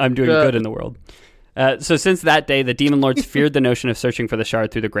I'm doing good in the world. So since that day, the Demon Lords feared the notion of searching for the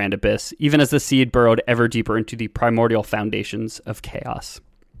shard through the Grand Abyss, even as the seed burrowed ever deeper into the primordial foundations of chaos.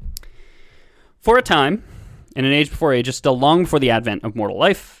 For a time, in an age before ages, still long before the advent of mortal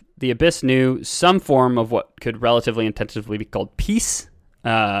life, the Abyss knew some form of what could relatively intensively be called peace.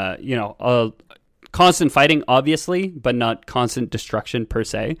 Constant fighting, obviously, but not constant destruction per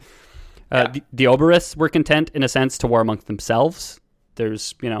se. The Oberiths were content, in a sense, to war amongst themselves.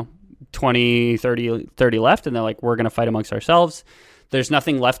 There's, 20, 30 left, and they're like, we're going to fight amongst ourselves. There's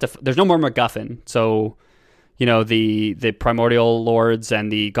nothing left. There's no more MacGuffin. So, the primordial lords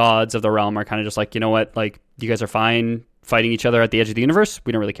and the gods of the realm are kind of just like, you know what? Like, you guys are fine fighting each other at the edge of the universe.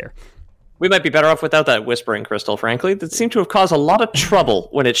 We don't really care. We might be better off without that whispering crystal, frankly. That seemed to have caused a lot of trouble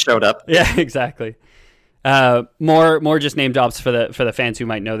when it showed up. Yeah, exactly. More just name drops for the fans who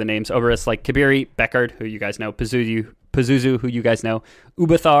might know the names. Oberiths like Kabiri, Beckard, who you guys know, Pazuzu, who you guys know,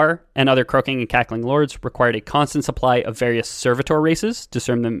 Ubathar, and other croaking and cackling lords required a constant supply of various servitor races to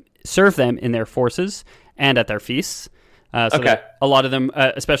serve them in their forces and at their feasts. A lot of them,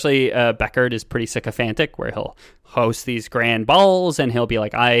 especially Beckard, is pretty sycophantic, where he'll host these grand balls and he'll be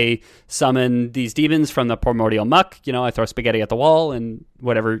like, I summon these demons from the primordial muck. I throw spaghetti at the wall, and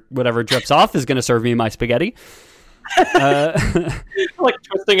whatever drips off is going to serve me my spaghetti. Like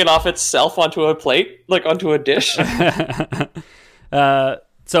twisting it off itself onto a plate, like onto a dish.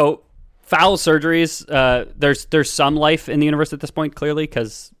 So foul surgeries. There's some life in the universe at this point, clearly,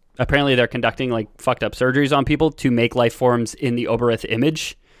 because apparently they're conducting like fucked up surgeries on people to make life forms in the Oberith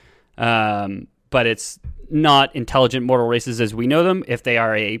image. But it's not intelligent mortal races as we know them. If they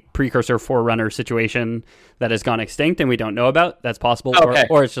are a precursor forerunner situation that has gone extinct and we don't know about, that's possible. Okay.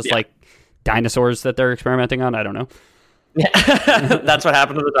 Or it's just like dinosaurs that they're experimenting on. I don't know. That's what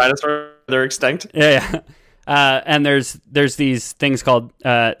happened to the dinosaurs. They're extinct. Yeah. And there's these things called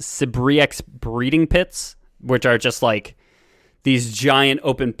Sibriex breeding pits, which are just like these giant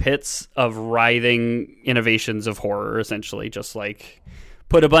open pits of writhing innovations of horror, essentially. Just like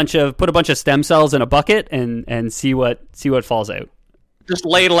put a bunch of stem cells in a bucket and see what falls out. just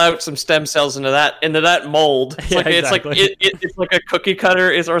ladle out some stem cells into that mold. It's like exactly. it's like a cookie cutter,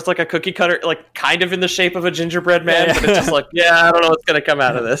 or it's like a cookie cutter, like kind of in the shape of a gingerbread man, but it's just like, I don't know what's gonna come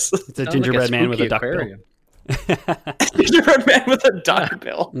out of this. It's a gingerbread man with a duck bill. Gingerbread man with a duck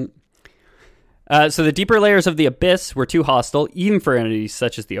bill. So the deeper layers of the abyss were too hostile, even for entities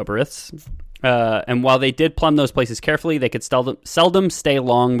such as the Oberiths. And while they did plumb those places carefully, they could seldom stay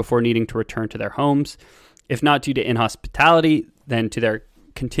long before needing to return to their homes, if not due to inhospitality, then to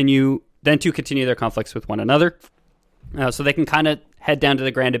continue their conflicts with one another. So they can kind of head down to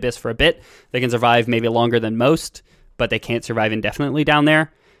the Grand Abyss for a bit. They can survive maybe longer than most, but they can't survive indefinitely down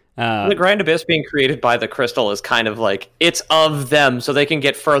there. The Grand Abyss being created by the crystal is kind of like, it's of them, so they can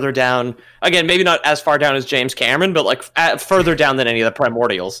get further down. Again, maybe not as far down as James Cameron, but like further down than any of the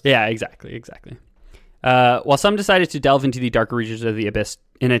primordials. Yeah, exactly. While some decided to delve into the darker regions of the Abyss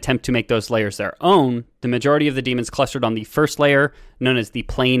in an attempt to make those layers their own, the majority of the demons clustered on the first layer, known as the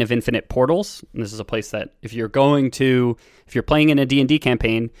Plane of Infinite Portals. And this is a place that if you're playing in a D&D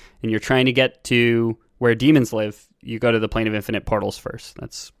campaign and you're trying to get to where demons live, you go to the Plane of Infinite Portals first.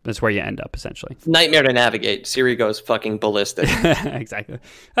 That's where you end up, essentially. Nightmare to navigate. Siri goes fucking ballistic. Exactly.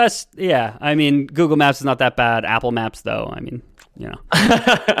 I mean, Google Maps is not that bad. Apple Maps, though, I mean,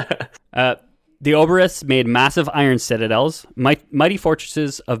 the Oberiths made massive iron citadels, mighty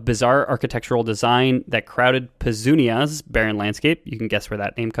fortresses of bizarre architectural design that crowded Pazunia's barren landscape. You can guess where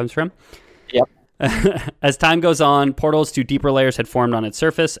that name comes from. Yep. As time goes on, portals to deeper layers had formed on its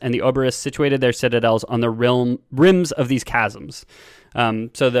surface, and the Oberiths situated their citadels on the rims of these chasms.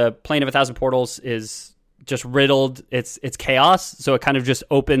 So the Plane of 1,000 Portals is just riddled. It's chaos, so it kind of just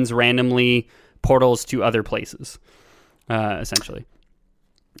opens randomly portals to other places, essentially.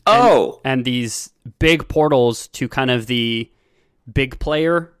 And these big portals to kind of the big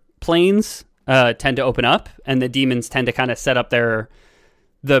player planes tend to open up, and the demons tend to kind of set up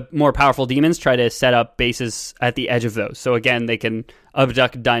the more powerful demons try to set up bases at the edge of those. So again, they can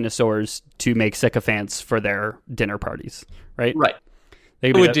abduct dinosaurs to make sycophants for their dinner parties, right? Right.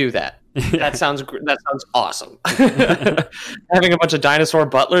 Who would do that? That sounds awesome. Having a bunch of dinosaur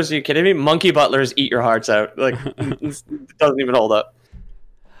butlers, are you kidding me? Monkey butlers eat your hearts out. Like, it doesn't even hold up.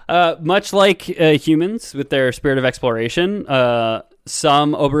 Much like humans with their spirit of exploration,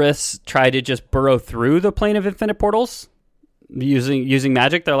 some Oberiths try to just burrow through the Plane of Infinite Portals using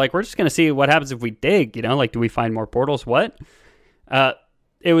magic. They're like, we're just going to see what happens if we dig, like, do we find more portals? What?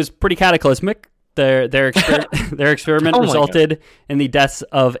 It was pretty cataclysmic. Their experiment resulted in the deaths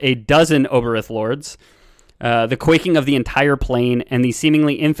of a dozen Oberith lords, the quaking of the entire plane, and the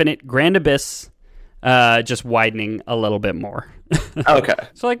seemingly infinite Grand Abyss just widening a little bit more. Okay.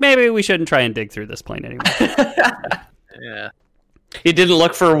 So, like, maybe we shouldn't try and dig through this plane anymore. Yeah. You didn't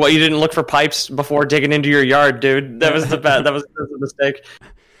look for pipes before digging into your yard, dude. That was a mistake.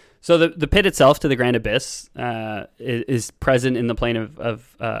 So the pit itself to the Grand Abyss is present in the plane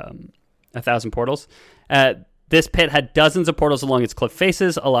of 1,000 portals. This pit had dozens of portals along its cliff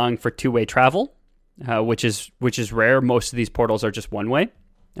faces, allowing for two-way travel, which is rare. Most of these portals are just one way.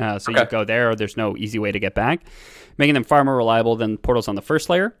 So you go there, or there's no easy way to get back, making them far more reliable than portals on the first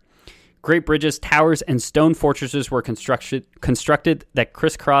layer. Great bridges, towers, and stone fortresses were constructed that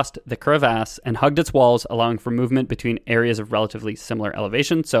crisscrossed the crevasse and hugged its walls, allowing for movement between areas of relatively similar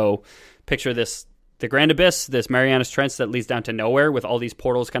elevation. So picture this, the Grand Abyss, this Marianas Trench that leads down to nowhere with all these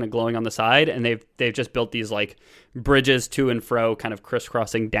portals kind of glowing on the side, and they've just built these like bridges to and fro, kind of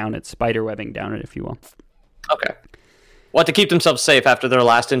crisscrossing down it, spiderwebbing down it, if you will. Okay. Well, to keep themselves safe after their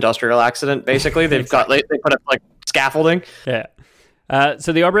last industrial accident, basically, they put up like scaffolding. Yeah.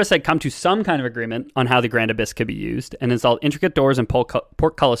 So the Oberiths had come to some kind of agreement on how the Grand Abyss could be used and installed intricate doors and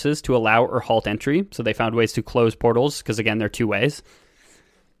portcullises to allow or halt entry. So they found ways to close portals because, again, they're two ways.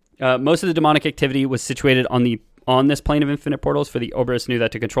 Most of the demonic activity was situated on this Plane of Infinite Portals, for the Oberiths knew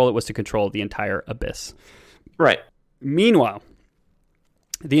that to control it was to control the entire Abyss. Right. Meanwhile,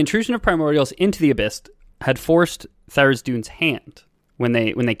 the intrusion of primordials into the Abyss had forced Tharizdun's hand when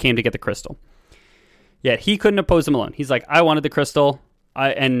they came to get the crystal. Yet he couldn't oppose them alone. He's like, I wanted the crystal,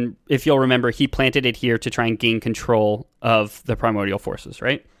 and if you'll remember, he planted it here to try and gain control of the primordial forces,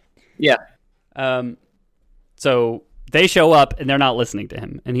 right? Yeah. So they show up, and they're not listening to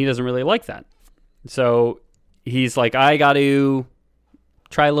him, and he doesn't really like that. So he's like, I got to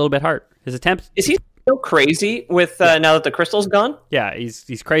try a little bit hard. His attempt... Is he still crazy with now that the crystal's gone? Yeah,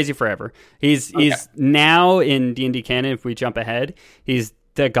 he's crazy forever. He's now in D&D canon, if we jump ahead, he's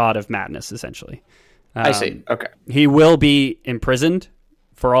the god of madness, essentially. I see. Okay. He will be imprisoned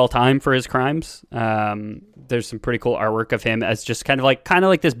for all time for his crimes. There's some pretty cool artwork of him as just kind of like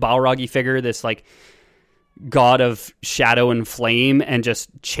this Balrogi figure, this like god of shadow and flame and just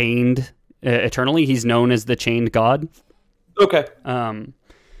chained eternally. He's known as the chained god. Okay.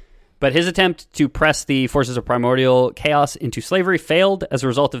 But his attempt to press the forces of primordial chaos into slavery failed as a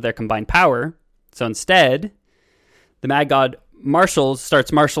result of their combined power. So instead, the mad god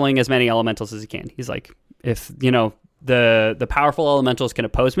starts marshaling as many elementals as he can. He's like, if, the powerful elementals can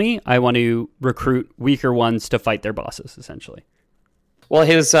oppose me, I want to recruit weaker ones to fight their bosses, essentially. Well,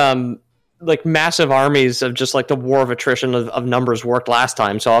 his massive armies of just like the war of attrition of numbers worked last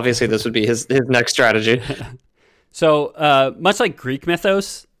time, so obviously this would be his next strategy. So much like Greek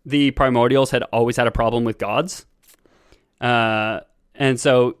mythos, the primordials had always had a problem with gods, and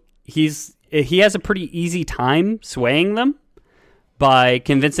so he has a pretty easy time swaying them by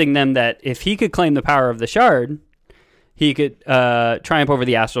convincing them that if he could claim the power of the shard, he could triumph over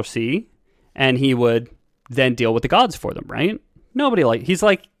the astral sea, and he would then deal with the gods for them, right? He's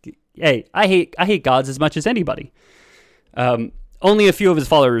like, hey, I hate gods as much as anybody. Only a few of his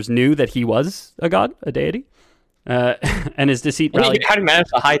followers knew that he was a god, a deity, and his deceit rallied. How did he manage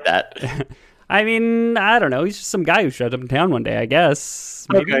to hide that? I mean, I don't know. He's just some guy who showed up in town one day, I guess.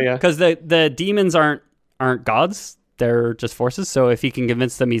 Maybe. Okay, yeah. Because the demons aren't gods; they're just forces. So if he can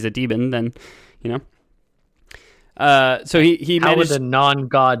convince them he's a demon, then so he How managed... would a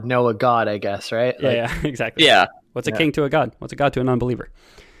non-god know a god? I guess, right? Yeah, exactly. Yeah. What's a king to a god? What's a god to a non-believer?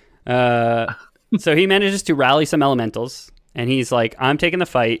 So he manages to rally some elementals, and he's like, I'm taking the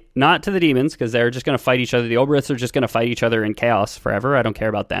fight, not to the demons, because they're just going to fight each other. The Oberiths are just going to fight each other in chaos forever. I don't care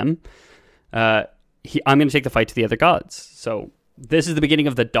about them. I'm going to take the fight to the other gods. So this is the beginning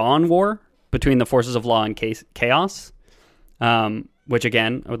of the Dawn War between the forces of law and chaos, which,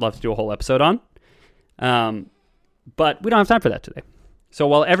 again, I would love to do a whole episode on. But we don't have time for that today. So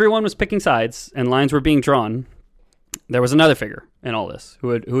while everyone was picking sides and lines were being drawn, there was another figure in all this who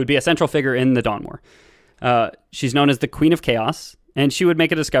would be a central figure in the Dawn War. She's known as the Queen of Chaos, and she would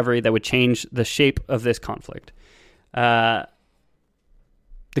make a discovery that would change the shape of this conflict. The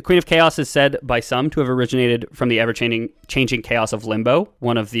Queen of Chaos is said by some to have originated from the ever-changing chaos of Limbo,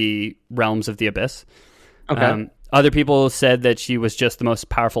 one of the realms of the Abyss. Okay. Other people said that she was just the most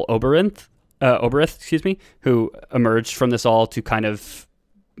powerful Oberith, who emerged from this all to kind of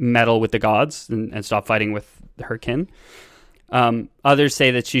meddle with the gods and stop fighting with her kin. Others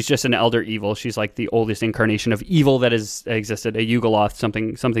say that she's just an elder evil. She's like the oldest incarnation of evil that has existed, a Yugoloth,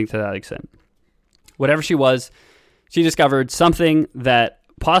 something to that extent. Whatever she was, she discovered something that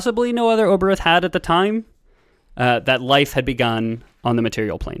possibly no other Oberith had at the time, that life had begun on the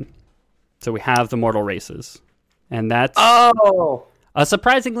material plane. So we have the mortal races. And that's a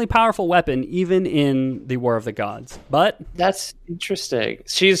surprisingly powerful weapon, even in the War of the Gods. But that's interesting.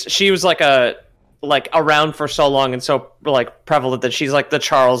 She was around for so long and so prevalent that she's like the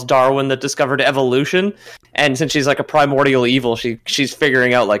Charles Darwin that discovered evolution. And since she's like a primordial evil, she's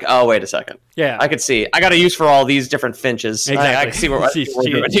figuring out oh, wait a second. Yeah, I could see. I got a use for all these different finches. Exactly. I can see what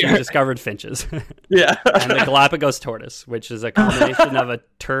she discovered finches. Yeah, and the Galapagos tortoise, which is a combination of a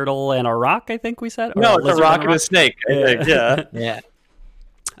turtle and a rock. I think we said. No, it's a rock and a snake. I think. Yeah.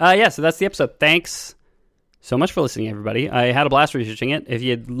 Yeah. So that's the episode. Thanks so much for listening, everybody. I had a blast researching it. If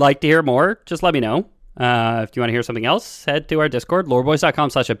you'd like to hear more, just let me know. If you want to hear something else, head to our Discord,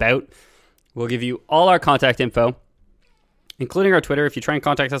 loreboys.com/about. We'll give you all our contact info, including our Twitter. If you try and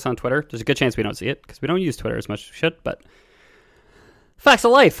contact us on Twitter, there's a good chance we don't see it because we don't use Twitter as much as we should, but facts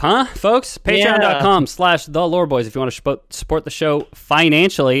of life, huh, folks? Patreon.com/theloreboys. If you want to support the show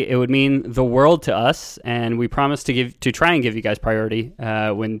financially, it would mean the world to us, and we promise to try and give you guys priority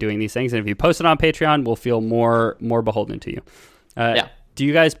when doing these things. And if you post it on Patreon, we'll feel more beholden to you. Do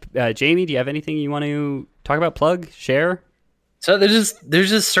you guys, Jamie, do you have anything you want to talk about, plug, share? So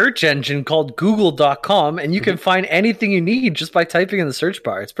there's a search engine called google.com, and you can find anything you need just by typing in the search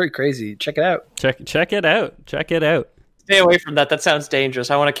bar. It's pretty crazy. Check it out. Check it out. Stay away from that. That sounds dangerous.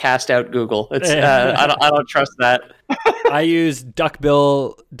 I want to cast out Google. It's I don't trust that. I use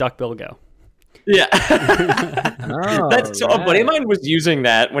DuckBill Go. Yeah. A buddy of mine was using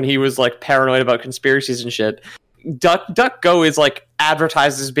that when he was paranoid about conspiracies and shit. DuckDuckGo is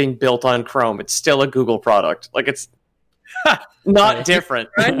advertised as being built on Chrome. It's still a Google product. It's not different.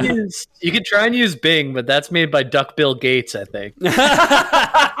 You can try and use Bing, but that's made by Duck-Bill Gates, I think.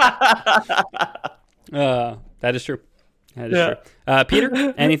 That is true. True.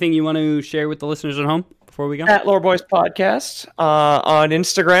 Peter, anything you want to share with the listeners at home before we go? At Lore Boys Podcast on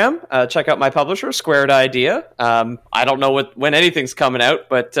Instagram. Check out my publisher, Squared Idea. I don't know when anything's coming out,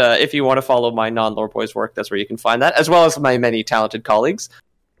 but if you want to follow my non-Lore Boys work, that's where you can find that, as well as my many talented colleagues.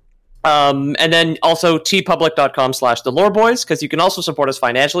 And then also tpublic.com/theloreboys, because you can also support us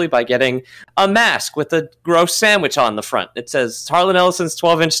financially by getting a mask with a gross sandwich on the front. It says Harlan Ellison's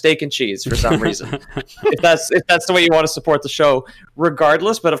 12-inch steak and cheese for some reason. if that's the way you want to support the show,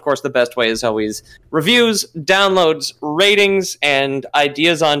 regardless. But of course, the best way is always reviews, downloads, ratings, and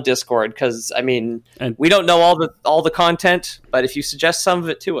ideas on Discord. Because we don't know all the content, but if you suggest some of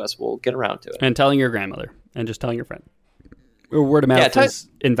it to us, we'll get around to it. And telling your grandmother, and just telling your friend. Word of mouth is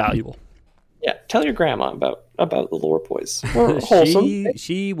invaluable. Yeah, tell your grandma about the Lore Boys. We're wholesome.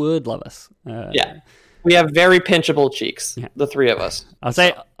 She would love us. We have very pinchable cheeks, the three of us. I'll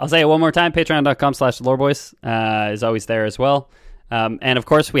say it one more time. Patreon.com/loreboys is always there as well. And of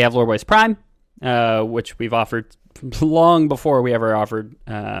course, we have Loreboys Prime, which we've offered long before we ever offered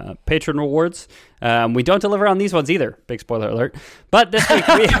patron rewards. We don't deliver on these ones either. Big spoiler alert. But this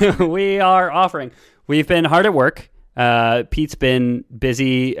week we are offering. We've been hard at work. Pete's been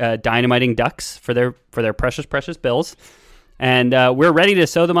busy dynamiting ducks for their precious bills, and we're ready to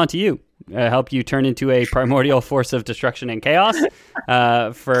sow them onto you, help you turn into a primordial force of destruction and chaos.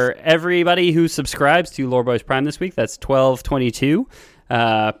 For everybody who subscribes to Loreboys Prime this week, that's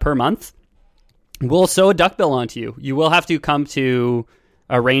 $12.22 per month. We'll sow a duck bill onto you. You will have to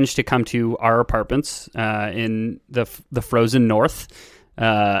arrange to come to our apartments in the frozen north.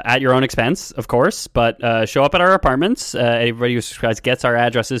 At your own expense, of course, but show up at our apartments. Everybody who subscribes gets our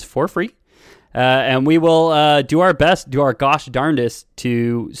addresses for free. And we will do our best, do our gosh darndest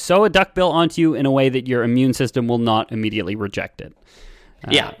to sow a duck bill onto you in a way that your immune system will not immediately reject it.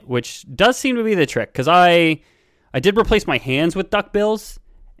 Which does seem to be the trick, because I did replace my hands with duck bills,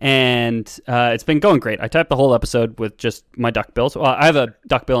 and it's been going great. I typed the whole episode with just my duck bills. Well, I have a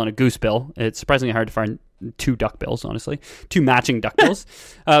duck bill and a goose bill. It's surprisingly hard to find two duck bills, honestly. Two matching duck bills.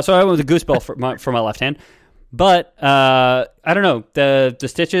 So I went with a goose bill for my left hand. But I don't know. The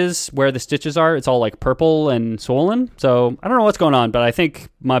stitches, where the stitches are, it's all like purple and swollen. So I don't know what's going on, but I think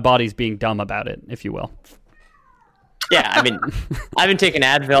my body's being dumb about it, if you will. Yeah, I've been taking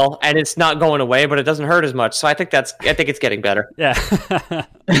Advil, and it's not going away, but it doesn't hurt as much. So I think it's getting better. Yeah.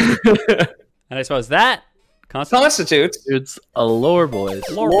 And I suppose that constitutes it's a Lore Boys.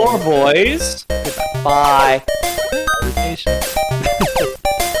 Lore Boys. Bye.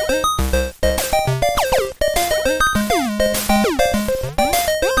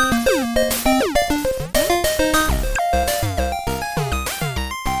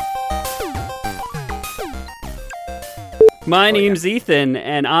 My name's Ethan,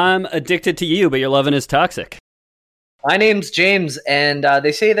 and I'm addicted to you, but your loving is toxic. My name's James, and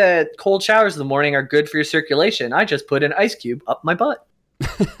they say that cold showers in the morning are good for your circulation. I just put an ice cube up my butt.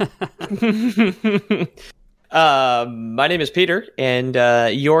 My name is Peter, and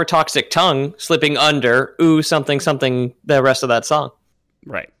your toxic tongue slipping under something the rest of that song.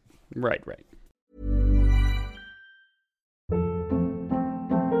 Right.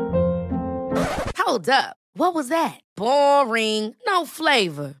 Hold up. What was that? Boring. No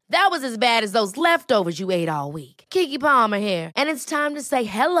flavor. That was as bad as those leftovers you ate all week. Keke Palmer here, and it's time to say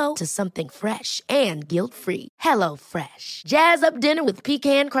hello to something fresh and guilt-free. Hello Fresh. Jazz up dinner with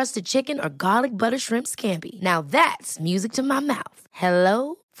pecan-crusted chicken or garlic butter shrimp scampi. Now that's music to my mouth.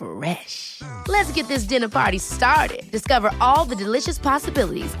 Hello Fresh. Let's get this dinner party started. Discover all the delicious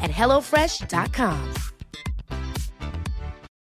possibilities at HelloFresh.com.